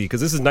crazy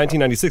because this is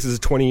 1996. This is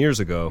 20 years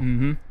ago.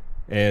 Mm-hmm.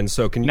 And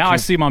so can you? Now I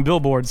see him on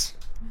billboards.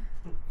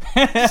 See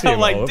him I'm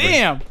like, all over.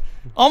 damn,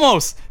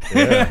 almost.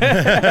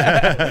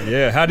 Yeah.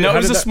 Yeah. How did? No, how it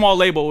was did a that- small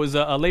label. It was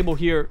a label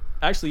here,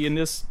 actually in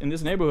this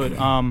neighborhood,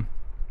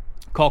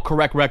 called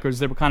Correct Records.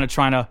 They were kind of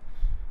trying to,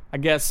 I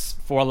guess,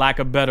 for a lack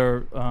of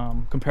better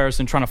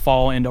comparison, trying to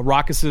follow into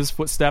Rawkus's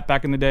footstep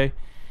back in the day,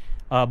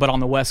 but on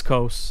the West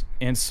Coast.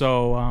 And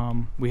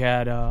so we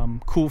had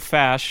Cool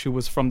Fash, who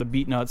was from the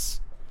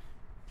Beatnuts,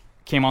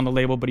 came on the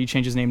label, but he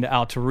changed his name to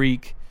Al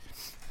Tariq.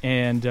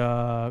 And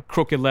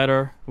Crooked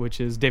Letter, which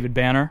is David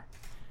Banner.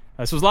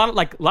 So there's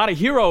a lot of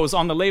heroes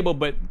on the label,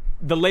 but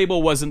the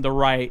label wasn't the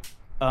right,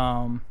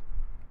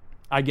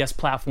 I guess,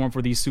 platform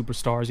for these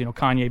superstars. You know,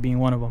 Kanye being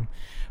one of them.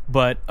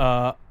 But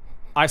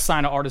I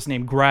signed an artist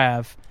named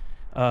Grav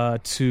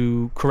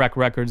to Correct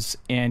Records,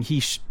 and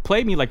he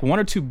played me like 1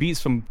 or 2 beats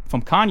from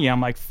Kanye.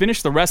 I'm like,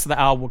 finish the rest of the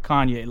album with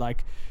Kanye,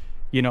 like,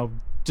 you know,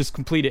 just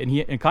complete it.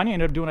 And Kanye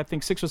ended up doing, I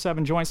think, 6 or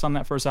 7 joints on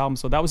that first album.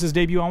 So that was his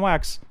debut on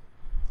Wax.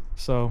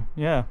 So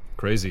yeah,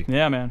 Crazy.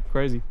 Yeah, man,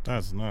 crazy.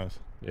 That's nice.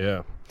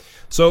 Yeah.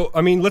 So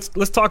I mean,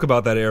 let's talk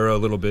about that era a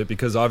little bit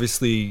because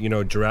obviously, you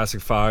know,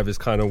 Jurassic 5 is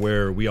kind of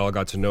where we all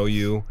got to know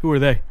you. Who are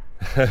they?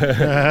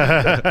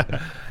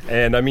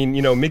 And I mean,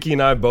 you know, Mickey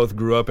and I both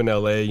grew up in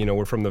LA. You know,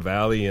 we're from the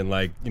Valley, and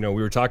like, you know,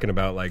 we were talking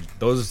about like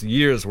those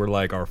years were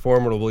like our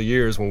formidable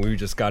years when we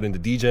just got into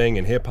DJing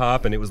and hip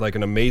hop, and it was like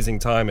an amazing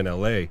time in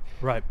LA.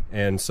 Right.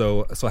 And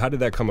so how did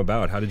that come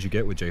about? How did you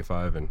get with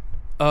J5? And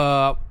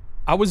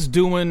I was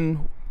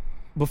doing.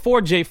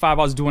 Before J5, I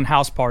was doing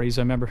house parties.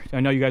 I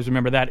know you guys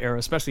remember that era,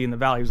 especially in the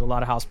Valley. There was a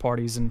lot of house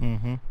parties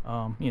and,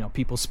 you know,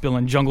 people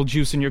spilling jungle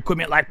juice in your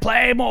equipment like,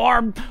 play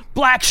more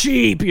Black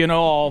Sheep, you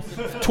know, all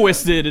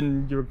twisted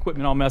and your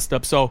equipment all messed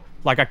up. So,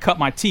 like, I cut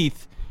my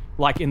teeth,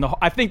 like,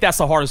 I think that's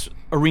the hardest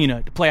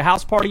arena. To play a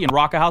house party and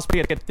rock a house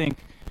party, I think,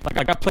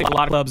 like, I played a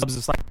lot of clubs.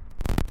 It's like,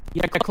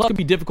 yeah, a club can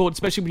be difficult,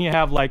 especially when you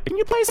have, like, can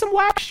you play some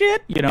whack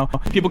shit? You know,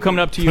 people coming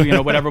up to you, you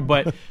know, whatever.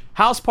 But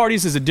house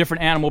parties is a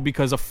different animal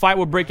because a fight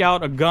would break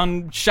out, a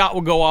gunshot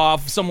will go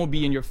off, someone will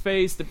be in your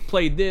face that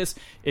played this.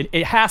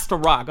 It has to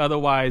rock,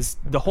 otherwise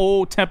the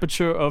whole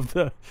temperature of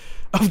the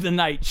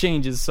night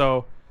changes.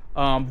 So,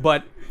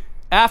 but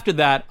after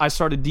that, I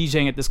started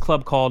DJing at this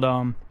club called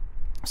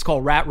it's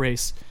called Rat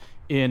Race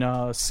in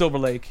Silver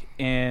Lake,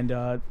 and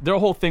their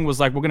whole thing was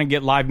like, we're gonna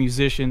get live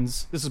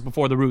musicians. This is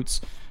before the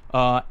Roots.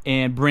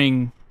 And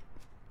bring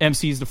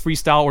MCs to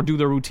freestyle or do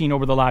their routine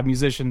over the live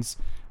musicians.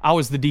 I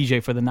was the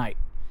DJ for the night.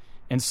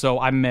 And so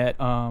I met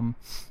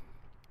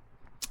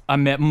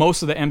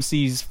most of the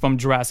MCs from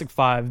Jurassic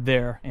 5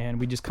 there, and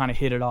we just kind of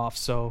hit it off.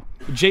 So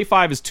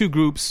J5 is 2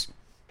 groups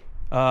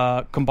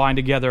combined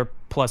together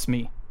plus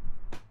me.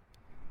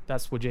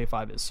 That's what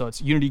J5 is. So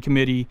it's Unity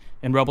Committee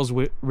and Rebels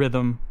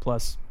Rhythm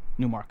plus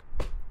Newmark.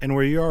 And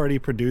were you already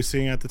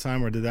producing at the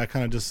time, or did that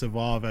kind of just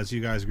evolve as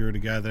you guys grew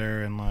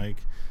together and like,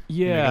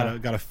 yeah, you know,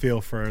 got a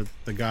feel for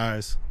the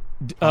guys?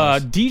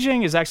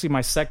 DJing is actually my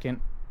second,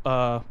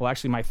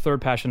 actually my third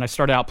passion. I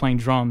started out playing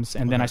drums,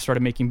 and then I started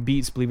making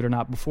beats. Believe it or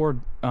not, before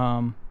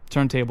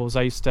turntables,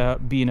 I used to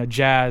be in a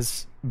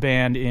jazz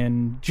band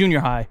in junior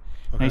high.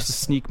 And I used to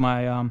sneak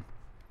my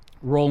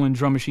Roland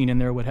drum machine in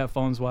there with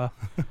headphones while,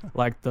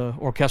 like, the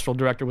orchestral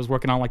director was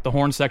working on like the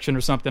horn section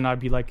or something. I'd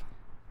be like,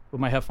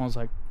 with my headphones,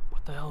 like,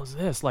 what the hell is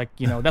this? Like,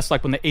 you know, that's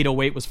like when the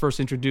 808 was first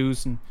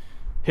introduced and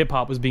hip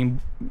hop was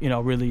being, you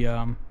know, really,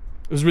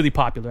 it was really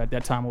popular at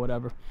that time or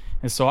whatever.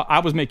 And so I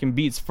was making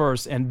beats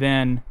first, and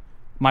then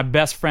my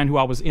best friend who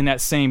I was in that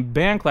same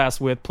band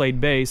class with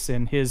played bass,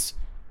 and his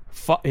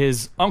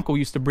uncle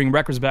used to bring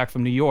records back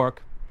from New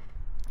York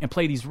and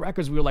play these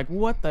records. We were like,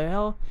 what the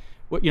hell?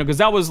 What, because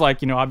that was like,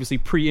 obviously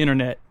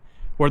pre-internet,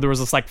 where there was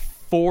this like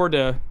 4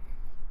 to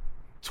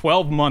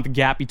 12-month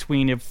gap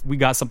between if we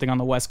got something on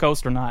the West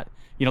Coast or not.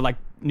 Like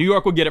New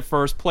York would get it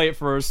first, play it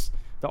first.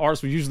 The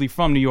artist was usually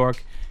from New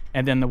York,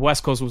 and then the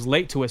West Coast was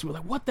late to us. We were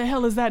like, what the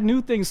hell is that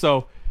new thing?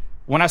 So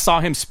when I saw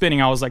him spinning,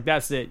 I was like,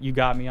 that's it. You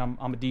got me. I'm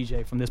a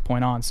DJ from this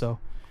point on. So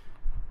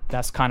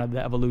that's kind of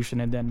the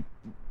evolution. And then,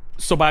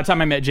 so by the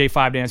time I met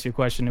J5, to answer your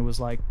question, it was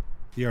like,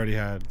 you already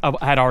had. I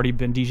had already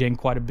been DJing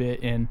quite a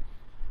bit, and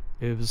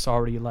it was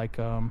already like,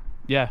 I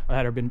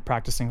had been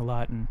practicing a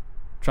lot and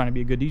trying to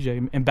be a good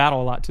DJ and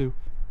battle a lot too.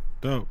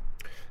 Dope.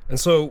 And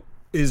so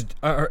is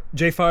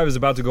J5 is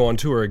about to go on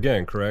tour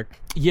again, correct?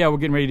 Yeah, we're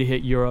getting ready to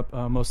hit Europe,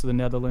 most of the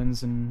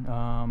Netherlands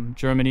and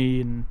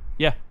Germany, and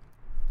yeah.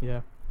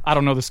 I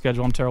don't know the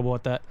schedule. I'm terrible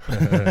at that.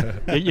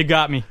 You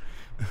got me.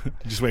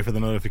 Just wait for the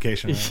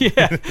notification. Right?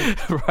 Yeah,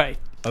 right.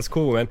 That's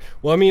cool, man.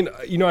 Well, I mean,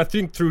 I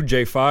think through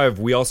J5,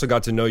 we also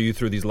got to know you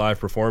through these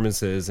live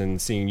performances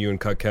and seeing you and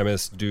Cut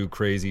Chemist do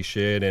crazy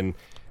shit and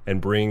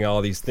bring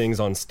all these things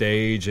on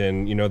stage.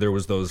 And, there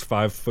was those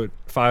 5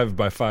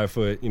 by 5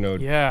 foot,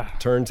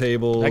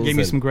 turntables. That gave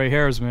me some gray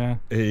hairs, man.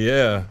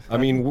 Yeah. I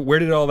mean, where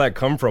did all that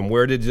come from?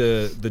 Where did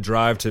the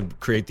drive to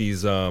create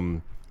these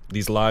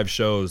live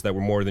shows that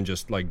were more than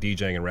just like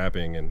DJing and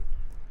rapping? And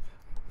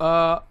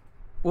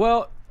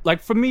well,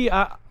 like for me,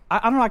 I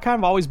don't know, I kind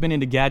of always been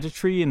into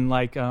gadgetry, and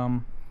like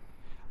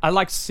I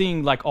like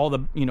seeing like all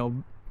the,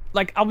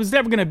 like I was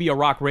never gonna be a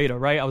Rock Raider,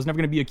 right? I was never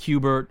gonna be a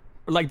Qbert.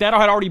 Like that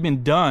had already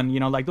been done,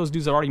 like those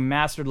dudes had already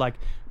mastered like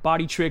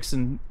body tricks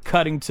and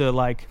cutting to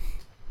like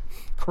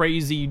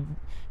crazy,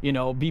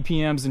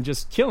 BPMs and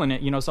just killing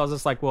it, So I was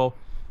just like, well,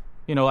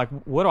 like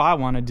what do I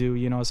want to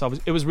do, So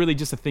it was really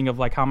just a thing of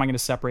like, how am I going to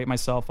separate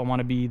myself? I want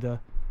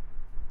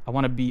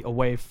to be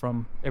away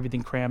from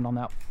everything crammed on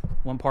that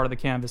one part of the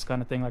canvas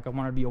kind of thing. Like I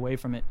want to be away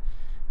from it.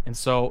 And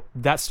so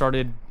I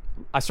started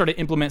to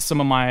implement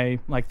some of my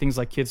like things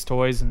like kids'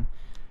 toys and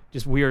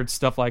just weird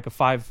stuff like a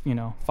 5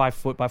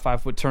 foot by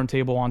 5 foot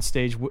turntable on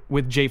stage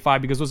with J5,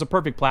 because it was a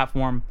perfect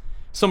platform.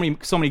 So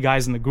many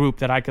guys in the group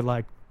that I could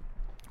like,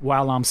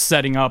 while I'm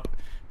setting up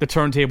the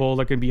turntable,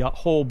 there could be a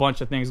whole bunch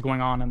of things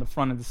going on in the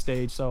front of the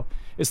stage. So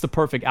it's the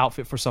perfect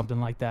outfit for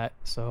something like that.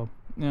 So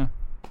yeah.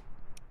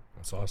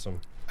 That's awesome.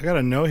 I got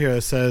a note here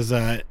that says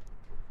that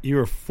you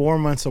were 4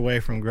 months away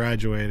from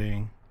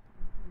graduating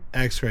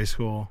X-ray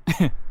school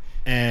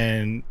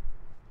and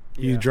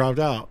you dropped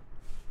out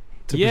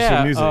to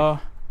pursue music.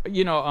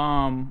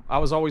 I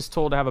was always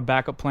told to have a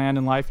backup plan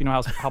in life.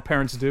 How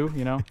parents do.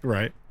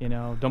 Right.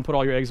 Don't put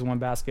all your eggs in one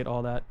basket.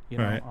 All that.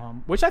 Right.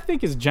 Which I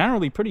think is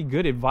generally pretty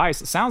good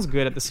advice. It sounds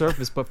good at the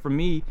surface, but for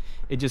me,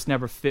 it just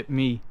never fit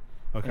me.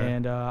 Okay.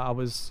 And I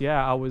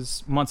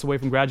was months away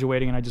from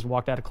graduating, and I just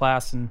walked out of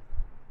class, and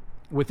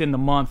within the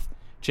month,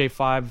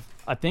 J5,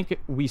 I think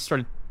we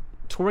started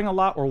touring a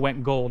lot or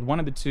went gold. One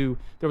of the two.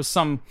 There was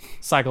some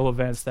cycle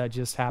events that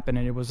just happened,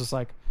 and it was just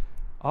like,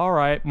 all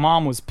right,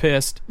 Mom was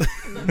pissed.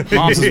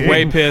 Mom's is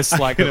way pissed,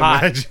 like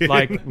hot, imagine.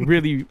 Like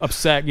really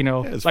upset,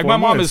 like my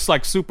mom is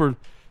like super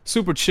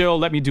chill,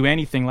 let me do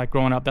anything like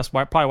growing up. That's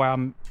probably why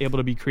I'm able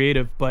to be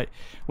creative. But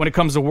when it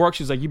comes to work,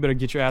 she's like, you better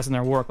get your ass in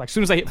there and work. Like as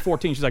soon as I hit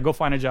 14, she's like, go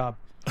find a job.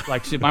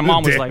 Like my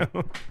mom was like,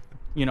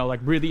 like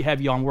really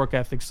heavy on work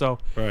ethic. So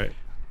right.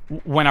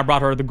 When I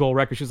brought her the gold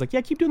record, she was like,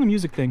 yeah, keep doing the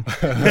music thing.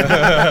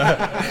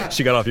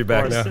 She got off your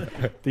back now.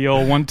 The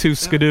old 1-2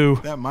 skidoo.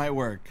 That might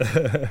work.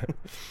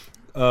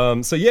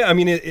 So yeah, I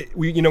mean,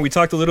 we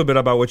talked a little bit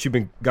about what you've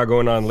got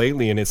going on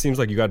lately, and it seems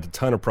like you got a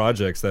ton of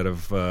projects that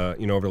have, over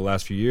the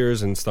last few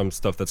years, and some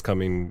stuff that's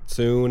coming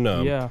soon.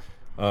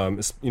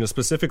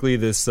 Specifically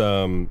this,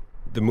 the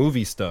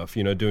movie stuff.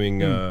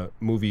 Doing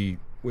movie.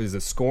 Is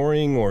it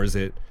scoring or is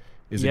it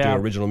doing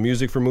original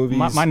music for movies?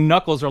 My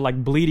knuckles are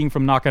like bleeding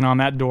from knocking on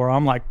that door.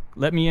 I'm like,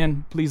 let me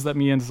in, please let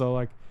me in. So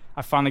like,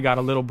 I finally got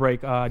a little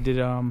break. I did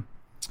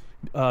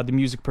the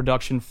music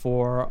production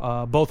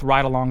for both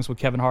ride-alongs with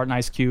Kevin Hart and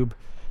Ice Cube.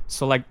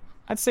 So like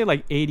I'd say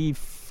like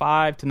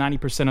 85 to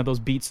 90% of those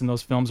beats in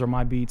those films are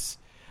my beats.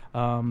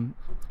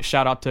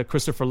 Shout out to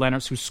Christopher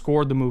Lennertz, who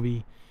scored the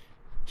movie.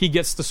 He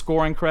gets the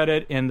scoring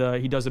credit, and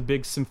he does a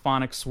big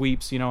symphonic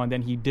sweeps, and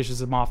then he dishes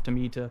them off to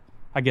me to,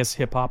 I guess,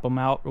 hip-hop them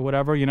out or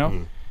whatever,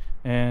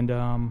 And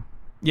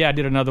I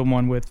did another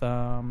one with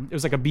it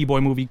was like a b-boy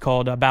movie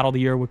called Battle of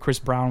the Year, with Chris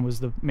Brown was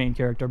the main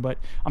character. But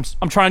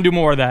I'm trying to do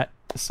more of that.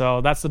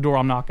 So that's the door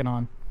I'm knocking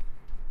on.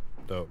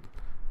 Dope.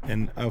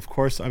 And of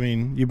course, I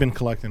mean, you've been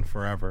collecting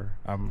forever,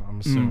 I'm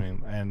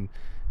assuming, and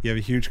you have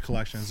a huge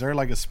collection. Is there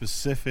like a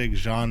specific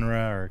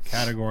genre or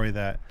category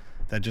that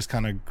just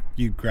kind of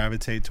you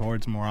gravitate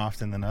towards more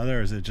often than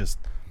others, or is it just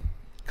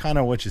kind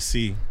of what you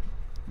see?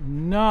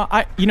 No,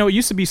 it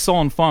used to be soul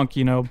and funk,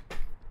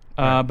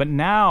 but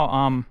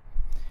now,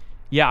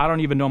 I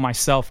don't even know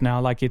myself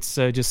now. Like it's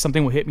just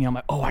something will hit me. I'm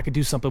like, oh, I could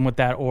do something with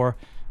that, or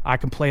I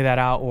can play that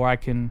out, or I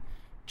can,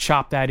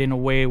 chop that in a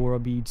way where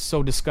it'll be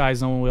so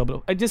disguised no one will be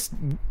able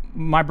to.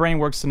 My brain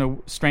works in a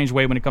strange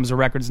way when it comes to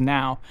records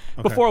now.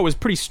 Okay. Before it was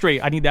pretty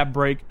straight. I need that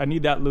break. I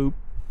need that loop.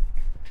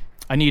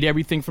 I need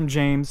everything from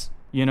James,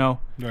 you know.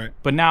 Right.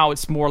 But now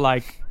it's more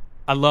like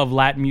I love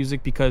Latin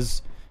music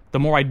because the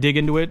more I dig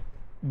into it,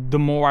 the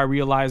more I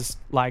realize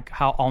like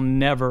how I'll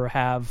never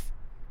have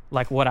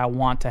like what I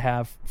want to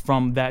have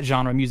from that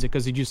genre of music,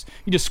 because you just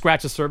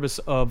scratch the surface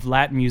of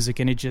Latin music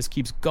and it just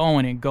keeps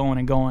going and going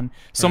and going.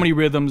 So many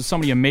rhythms, so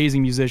many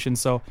amazing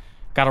musicians. So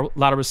got a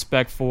lot of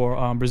respect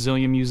for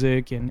Brazilian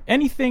music and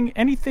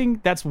anything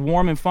that's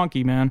warm and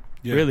funky, man.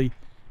 Yeah. Really,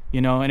 you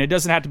know. And it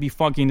doesn't have to be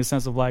funky in the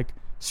sense of like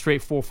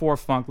straight 4/4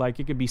 funk. Like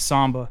it could be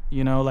samba,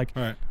 you know. Like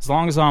as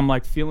long as I'm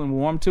like feeling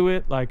warm to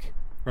it, like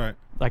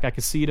like I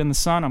can see it in the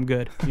sun, I'm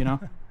good, you know.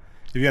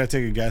 If you got to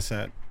take a guess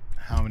at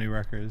how many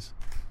records,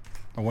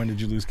 or when did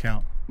you lose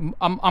count?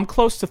 I'm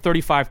close to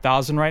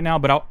 35,000 right now,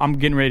 but I'm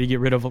getting ready to get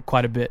rid of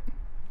quite a bit,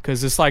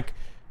 because it's like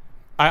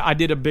I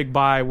did a big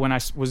buy when I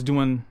was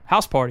doing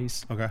house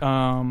parties.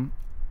 Okay.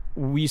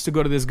 We used to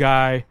go to this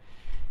guy,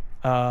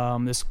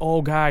 this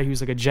old guy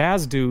who's like a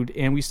jazz dude,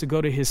 and we used to go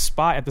to his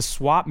spot at the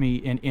swap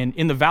meet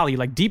in the valley,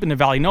 like deep in the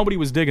valley. Nobody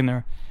was digging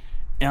there.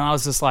 And I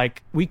was just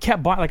like, we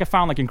kept buying, like I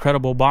found like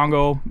Incredible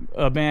Bongo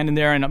band in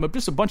there, and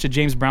just a bunch of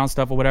James Brown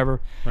stuff or whatever.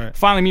 Right.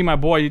 Finally, me and my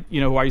boy, you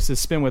know, who I used to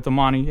spin with,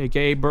 Amani,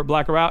 aka Burt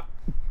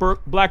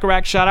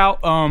Blackerack, shout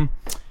out.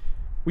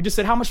 We just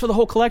said, how much for the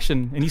whole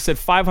collection? And he said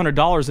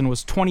 $500, and it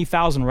was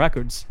 20,000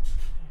 records.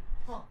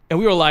 And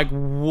we were like,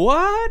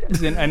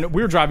 what? And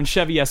we were driving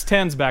Chevy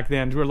S10s back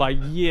then. We were like,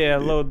 yeah,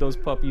 load those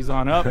puppies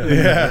on up.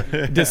 Yeah.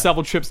 Did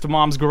several trips to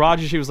Mom's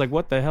garage, and she was like,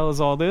 what the hell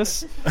is all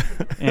this?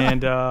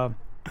 And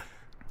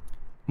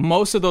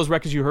most of those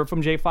records you heard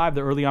from J5,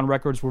 the early on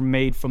records, were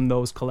made from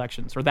those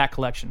collections, or that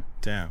collection.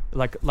 Damn.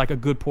 Like a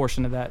good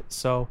portion of that.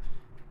 So,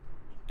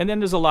 and then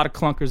there's a lot of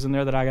clunkers in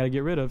there that I got to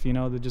get rid of. You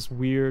know, they're just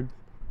weird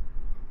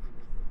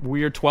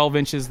 12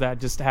 inches that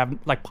just have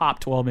like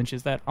pop 12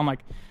 inches that I'm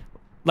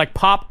like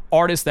pop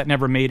artists that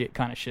never made it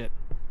kind of shit.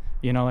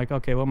 You know, like,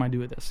 okay, what am I do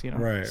with this? You know,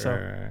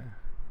 Right.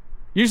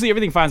 Usually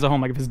everything finds a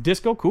home. Like if it's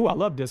disco, cool. I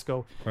love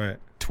disco. Right.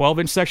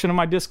 12-inch section of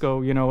my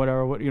disco, you know,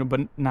 whatever, you know.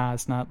 But nah,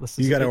 it's not.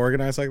 You got to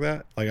organize like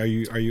that. Like, are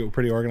you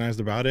pretty organized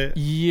about it?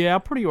 Yeah,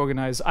 pretty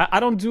organized. I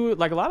don't do it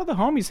like a lot of the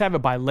homies have it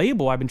by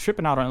label. I've been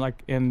tripping out on it,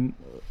 like, and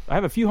I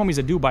have a few homies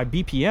that do by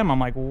BPM. I'm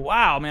like,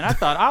 wow, man, I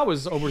thought I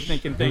was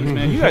overthinking things,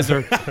 man. You guys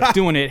are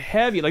doing it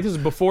heavy. Like this is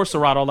before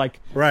Serato. Like,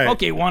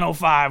 okay,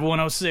 105,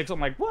 106. I'm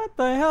like, what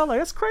the hell? Like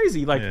that's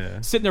crazy. Like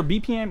sitting there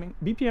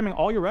BPMing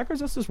all your records.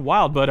 That's just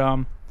wild.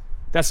 But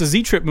that's a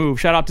Z Trip move.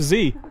 Shout out to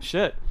Z.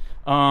 Shit.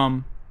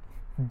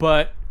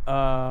 But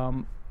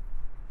no,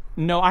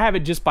 I have it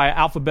just by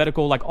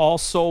alphabetical, like all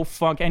soul,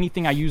 funk,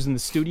 anything I use in the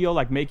studio,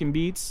 like making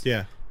beats.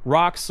 Yeah.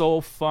 Rock,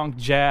 soul, funk,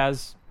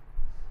 jazz,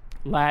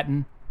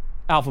 Latin,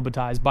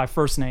 alphabetized by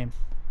first name.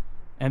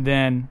 And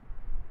then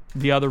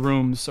the other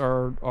rooms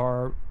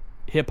are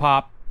hip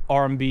hop,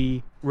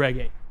 R&B,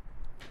 reggae.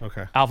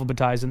 Okay.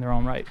 Alphabetized in their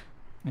own right.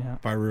 Yeah.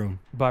 By room,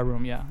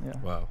 yeah.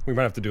 Wow. We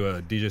might have to do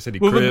a DJ City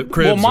Well,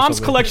 cribs Mom's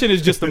collection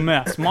is just a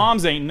mess.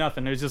 Mom's ain't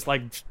nothing. There's just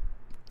like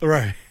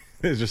right.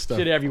 It's just stuff.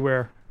 Shit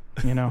everywhere,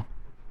 you know.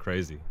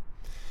 Crazy.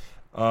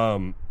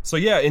 So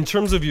yeah, in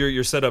terms of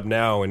your setup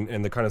now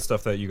and the kind of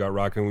stuff that you got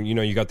rocking, you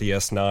know, you got the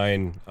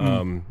S9,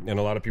 and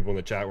a lot of people in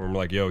the chat room were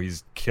like, yo,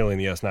 he's killing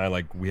the S9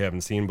 like we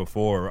haven't seen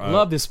before.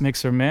 Love this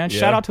mixer, man. Yeah.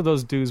 Shout out to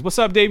those dudes. What's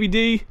up, Davey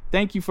D?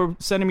 Thank you for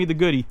sending me the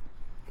goodie.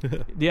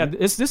 Yeah,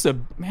 it's just it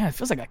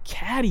feels like a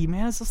caddy,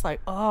 man. It's just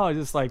like,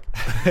 just like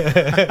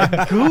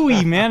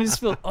gooey, man. It just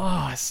feels,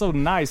 it's so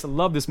nice. I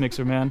love this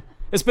mixer, man.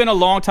 It's been a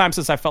long time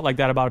since I felt like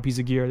that about a piece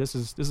of gear. This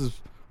is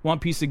one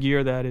piece of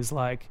gear that is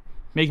like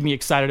making me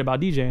excited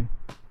about DJing.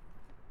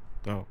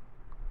 Oh,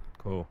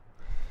 cool.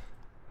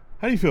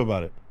 How do you feel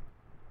about it?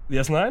 The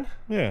S9?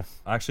 Yeah.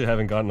 I actually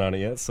haven't gotten on it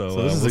yet,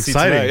 so this is we'll see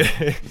exciting.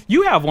 tonight.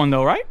 You have one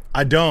though, right?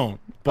 I don't,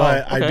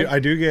 but okay. I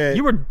do get.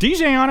 You were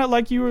DJing on it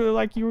like you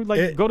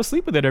were go to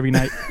sleep with it every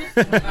night.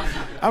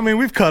 I mean,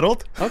 we've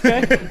cuddled.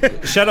 Okay.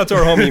 Shout out to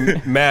our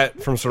homie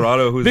Matt from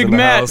Serato, who's Big in the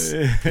Matt. house.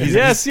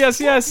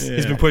 Yes.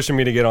 He's been pushing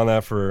me to get on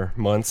that for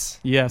months.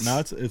 Yes. No,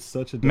 it's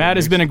such a. Matt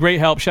has been a great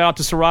help. Shout out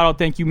to Serato.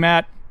 Thank you,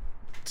 Matt.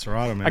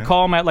 Serato, man. I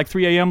call him at like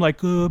 3 a.m.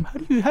 Like,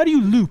 how do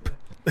you loop?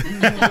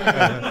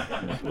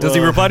 Does he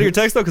reply to your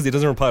text though? Because he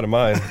doesn't reply to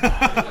mine.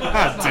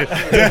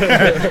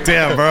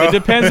 Damn, bro. It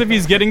depends if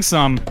he's getting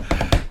some.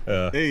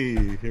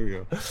 Hey, here we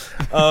go.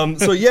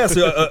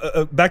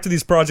 So back to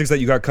these projects that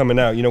you got coming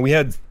out. You know, we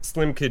had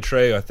Slim Kid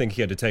Trey. I think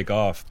he had to take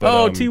off.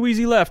 But, T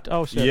Weezy left.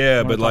 Oh shit.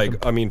 Yeah, but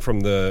like, I mean,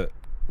 from the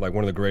one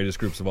of the greatest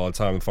groups of all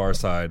time, Far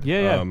Side.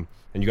 Yeah. And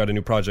you got a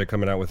new project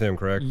coming out with him,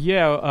 correct?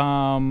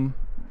 Yeah.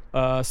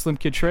 Slim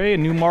Kid Trey, a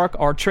new mark,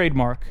 our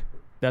trademark.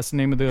 That's the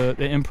name of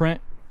the imprint.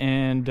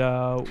 And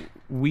we're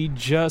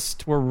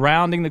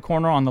rounding the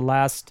corner on the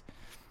last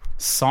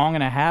song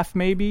and a half,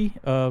 maybe,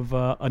 of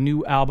a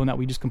new album that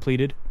we just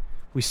completed.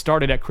 We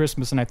started at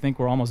Christmas, and I think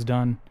we're almost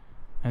done.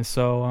 And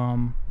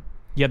so,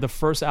 the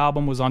first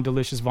album was on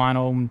Delicious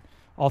Vinyl, and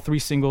all 3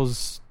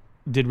 singles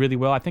did really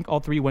well. I think all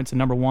 3 went to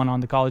 #1 on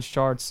the college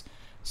charts.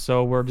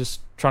 So we're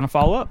just trying to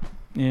follow up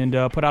and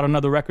put out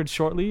another record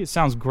shortly. It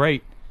sounds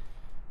great.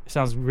 It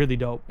sounds really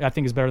dope. I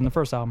think it's better than the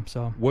first album.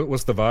 So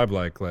what's the vibe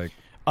like?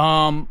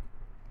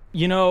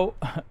 You know,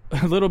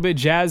 a little bit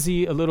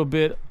jazzy, a little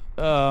bit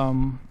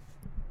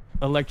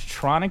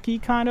electronic-y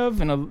kind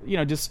of, and you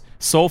know, just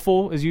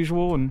soulful as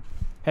usual, and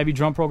heavy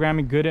drum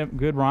programming,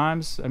 good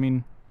rhymes. I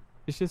mean,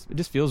 it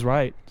just feels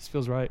right. It just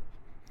feels right.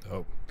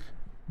 Oh,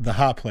 the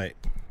hot plate.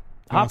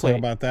 Hot plate. Talk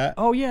about that.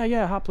 Oh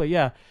yeah, hot plate.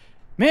 Yeah,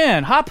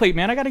 man, hot plate,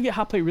 man. I got to get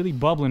hot plate really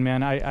bubbling,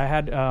 man. I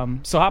had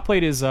so hot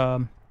plate is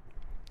a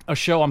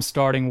show I'm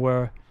starting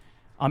where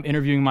I'm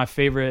interviewing my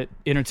favorite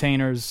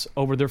entertainers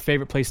over their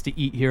favorite place to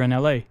eat here in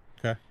LA.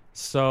 Okay.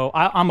 So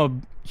I'm a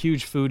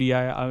huge foodie.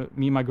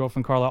 Me and my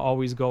girlfriend Carla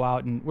always go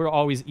out and we're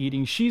always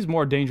eating. She's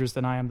more dangerous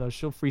than I am though.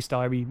 She'll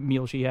freestyle every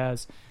meal she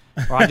has,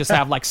 or I just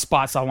have like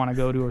spots I want to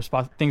go to or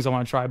things I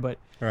want to try. But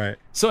right.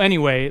 So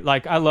anyway,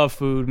 like I love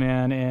food,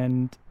 man,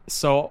 and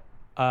so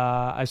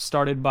I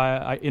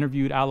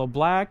interviewed Aloe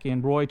Black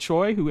and Roy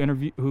Choi,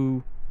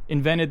 who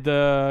invented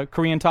the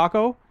Korean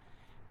taco,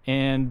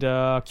 and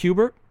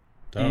Qbert.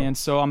 And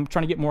so I'm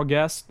trying to get more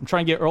guests. I'm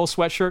trying to get Earl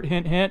Sweatshirt,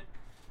 hint, hint.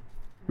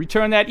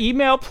 Return that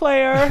email,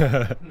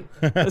 player.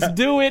 Let's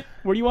do it.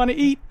 Where do you want to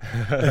eat?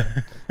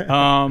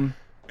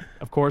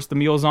 Of course, the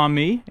meal's on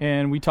me,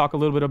 and we talk a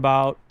little bit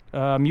about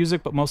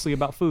music, but mostly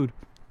about food.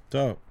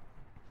 Dope.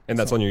 And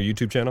that's on your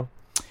YouTube channel?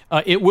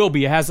 It will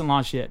be. It hasn't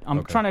launched yet.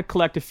 I'm trying to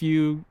collect a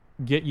few,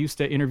 get used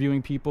to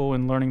interviewing people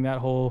and learning that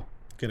whole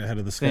get ahead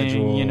of the thing,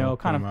 schedule. you know,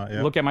 kind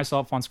of look at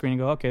myself on screen and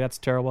go, okay, that's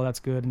terrible, that's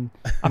good. And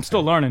I'm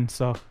still learning,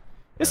 so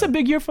it's a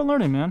big year for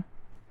learning, man.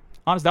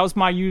 Honestly, that was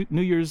my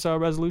New Year's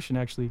resolution,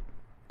 actually.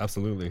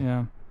 Absolutely.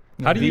 Yeah.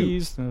 How do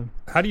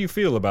you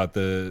feel about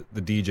the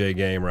DJ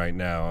game right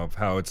now, of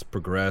how it's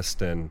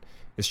progressed and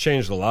it's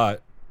changed a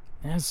lot?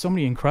 Man, there's so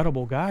many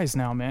incredible guys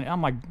now, man.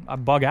 I'm like, I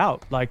bug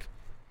out. Like,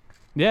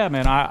 yeah,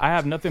 man, I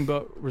have nothing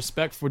but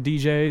respect for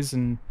DJs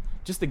and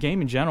just the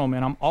game in general,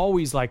 man. I'm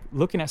always like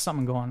looking at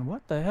something going,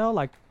 what the hell?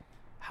 Like,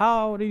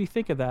 how did he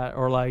think of that?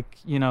 Or like,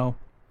 you know,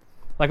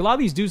 like a lot of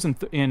these dudes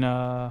in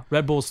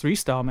Red Bull's 3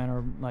 style, man,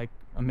 are like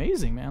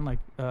amazing, man. Like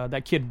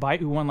that kid Bite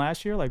who won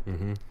last year, like I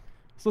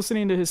was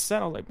listening to his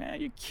set, I was like, man,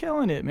 you're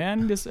killing it,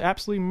 man. Just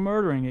absolutely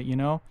murdering it, you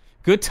know?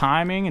 Good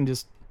timing and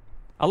just,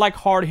 I like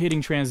hard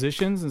hitting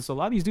transitions, and so a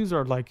lot of these dudes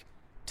are like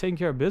taking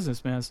care of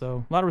business, man.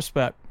 So a lot of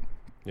respect.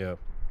 Yeah.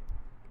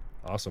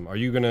 Awesome. Are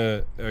you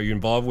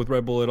involved with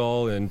Red Bull at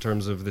all in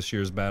terms of this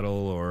year's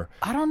battle, or?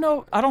 I don't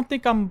know. I don't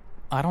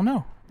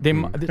know.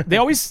 They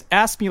always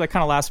ask me like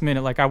kind of last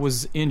minute. Like I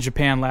was in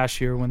Japan last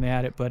year when they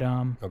had it, but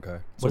okay.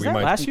 So was that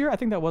last year? I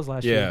think that was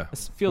last year.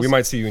 Yeah. We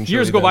might see you in Chile.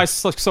 Years go by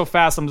so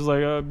fast. I'm just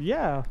like,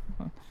 yeah.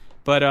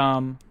 But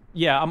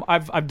yeah,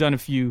 I've done a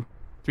few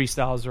 3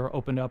 styles or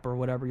opened up or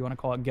whatever you want to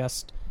call it,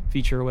 guest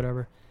feature or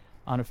whatever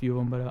on a few of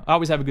them. But I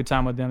always have a good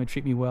time with them. They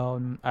treat me well,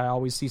 and I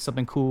always see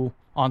something cool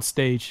on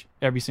stage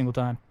every single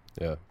time.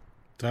 Yeah.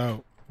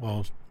 Dope.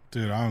 Well,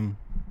 dude, that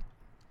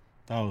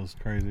was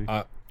crazy.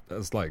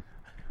 That's like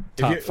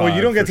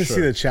you don't get to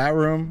see the chat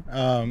room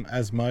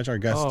as much. Our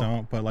guests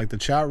don't, but like the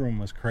chat room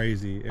was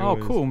crazy. It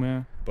was cool,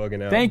 man.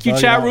 Bugging out. Thank you,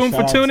 chat room,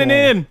 for tuning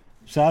in.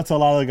 Shout out to a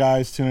lot of the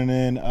guys tuning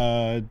in.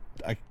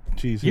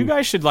 You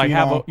guys should like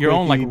have your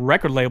own like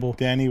record label.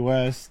 Danny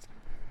West.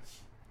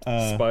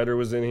 Spider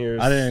was in here.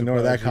 I didn't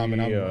ignore that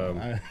comment.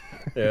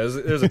 Yeah,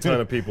 there's a ton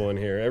of people in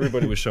here.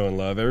 Everybody was showing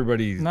love.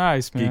 Everybody's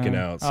nice, man. geeking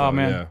out. So, oh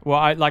man. Yeah.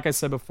 Well, like I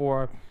said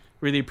before,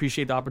 really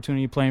appreciate the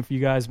opportunity playing for you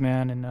guys,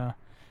 man. And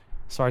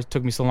sorry it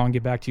took me so long to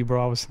get back to you,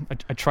 bro.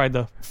 I tried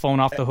the phone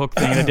off the hook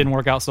thing and it didn't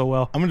work out so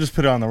well. I'm gonna just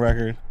put it on the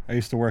record. I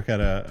used to work at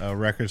a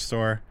record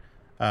store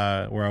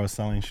where I was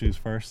selling shoes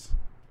first,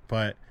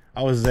 but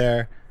I was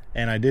there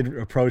and I did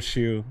approach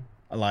you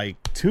like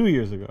 2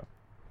 years ago,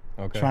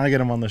 trying to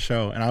get him on the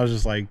show, and I was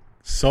just like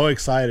so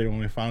excited when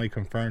we finally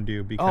confirmed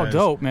you because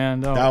dope,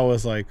 man. Dope. That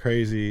was like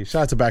crazy.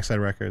 Shout out to Backside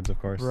Records, of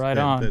course. Right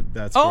on.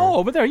 That's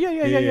over there. Yeah.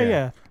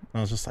 And I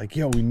was just like,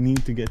 yo, we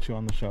need to get you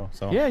on the show.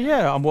 So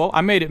yeah. Well,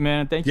 I made it,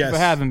 man. Thank you for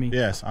having me.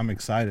 Yes, I'm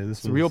excited.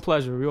 It's a real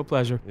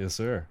pleasure. Yes,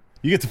 sir.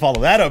 You get to follow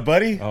that up,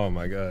 buddy. Oh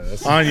my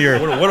god, on your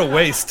what a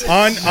waste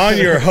on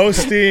your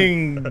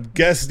hosting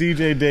guest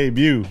DJ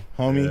debut,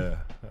 homie. Yeah.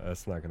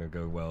 That's not gonna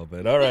go well,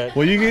 but all right.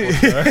 Well, you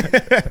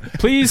get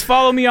please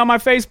follow me on my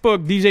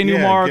Facebook, DJ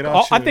Newmark.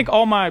 I think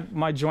all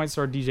my joints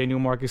are DJ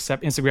Newmark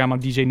except Instagram. I'm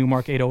DJ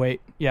Newmark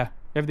 808. Yeah,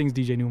 everything's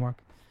DJ Newmark.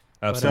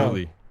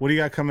 Absolutely. But, what do you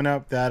got coming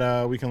up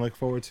that we can look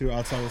forward to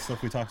outside of the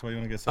stuff we talked about? You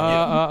want to get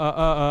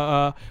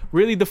something?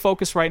 Really, the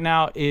focus right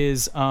now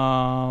is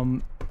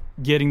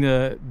getting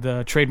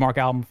the trademark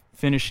album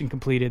finished and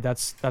completed.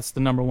 That's the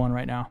number one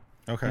right now.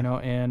 Okay. You know,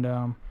 and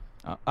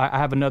I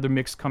have another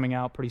mix coming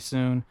out pretty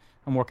soon.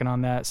 I'm working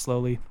on that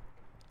slowly.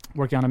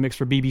 Working on a mix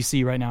for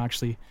BBC right now,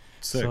 actually.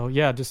 Sick. So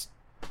yeah, just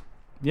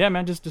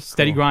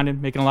steady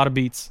grinding, making a lot of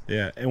beats.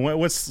 Yeah. And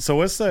what's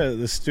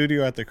the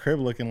studio at the crib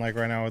looking like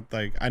right now? With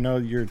like, I know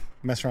you're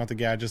messing around with the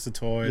gadgets, the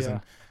toys,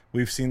 and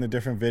we've seen the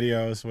different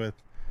videos with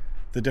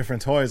the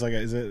different toys. Like,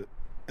 is it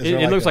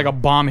It looks like a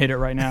bomb hit it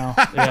right now.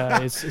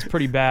 Yeah, it's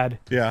pretty bad.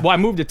 Yeah. Well, I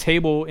moved a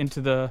table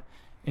into the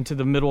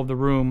middle of the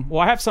room.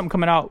 Well, I have something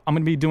coming out. I'm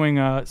going to be doing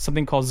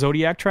something called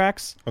Zodiac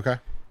Tracks. Okay.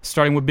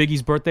 Starting with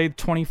Biggie's birthday.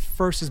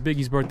 21st is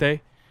Biggie's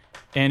birthday.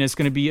 And it's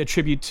going to be a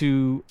tribute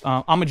to...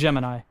 I'm a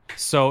Gemini.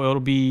 So it'll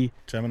be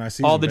Gemini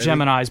season, all the baby.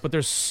 Geminis. But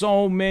there's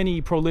so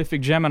many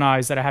prolific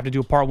Geminis that I have to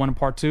do a part 1 and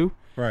part 2.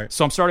 Right.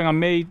 So I'm starting on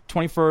May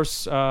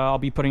 21st. I'll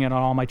be putting it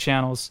on all my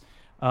channels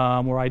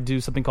where I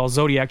do something called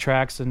Zodiac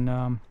Tracks.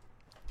 And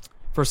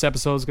first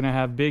episode is going to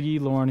have Biggie,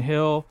 Lauryn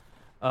Hill,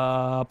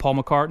 Paul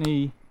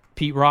McCartney,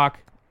 Pete Rock.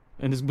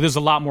 And there's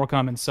a lot more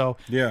coming. So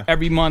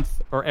every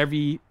month or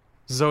every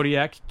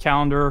Zodiac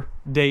calendar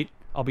date,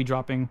 I'll be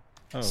dropping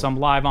some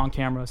live on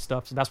camera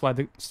stuff. So that's why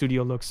the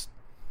studio looks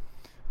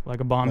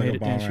like a bomb hit.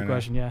 To answer your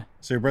question, yeah.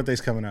 So your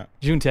birthday's coming up.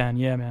 June 10,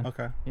 yeah, man.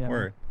 Okay. Yeah,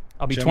 Word. man.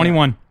 I'll be Gemini,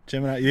 21.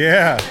 Gemini,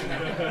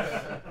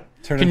 yeah.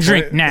 Can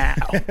drink now.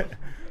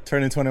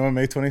 Turning 21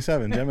 May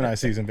 27. Gemini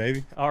season,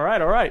 baby. All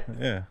right.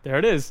 Yeah. There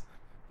it is.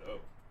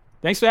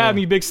 Thanks for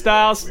having me, Big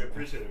Styles. We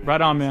appreciate it.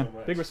 Right on, man. So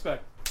much. Big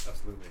respect.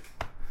 Absolutely.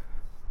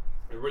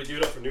 Everybody give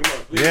it up for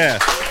Newmark, please. Yeah. A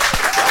lot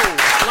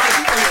of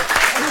people here.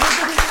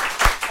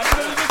 I didn't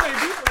know there was this many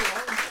people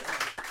here.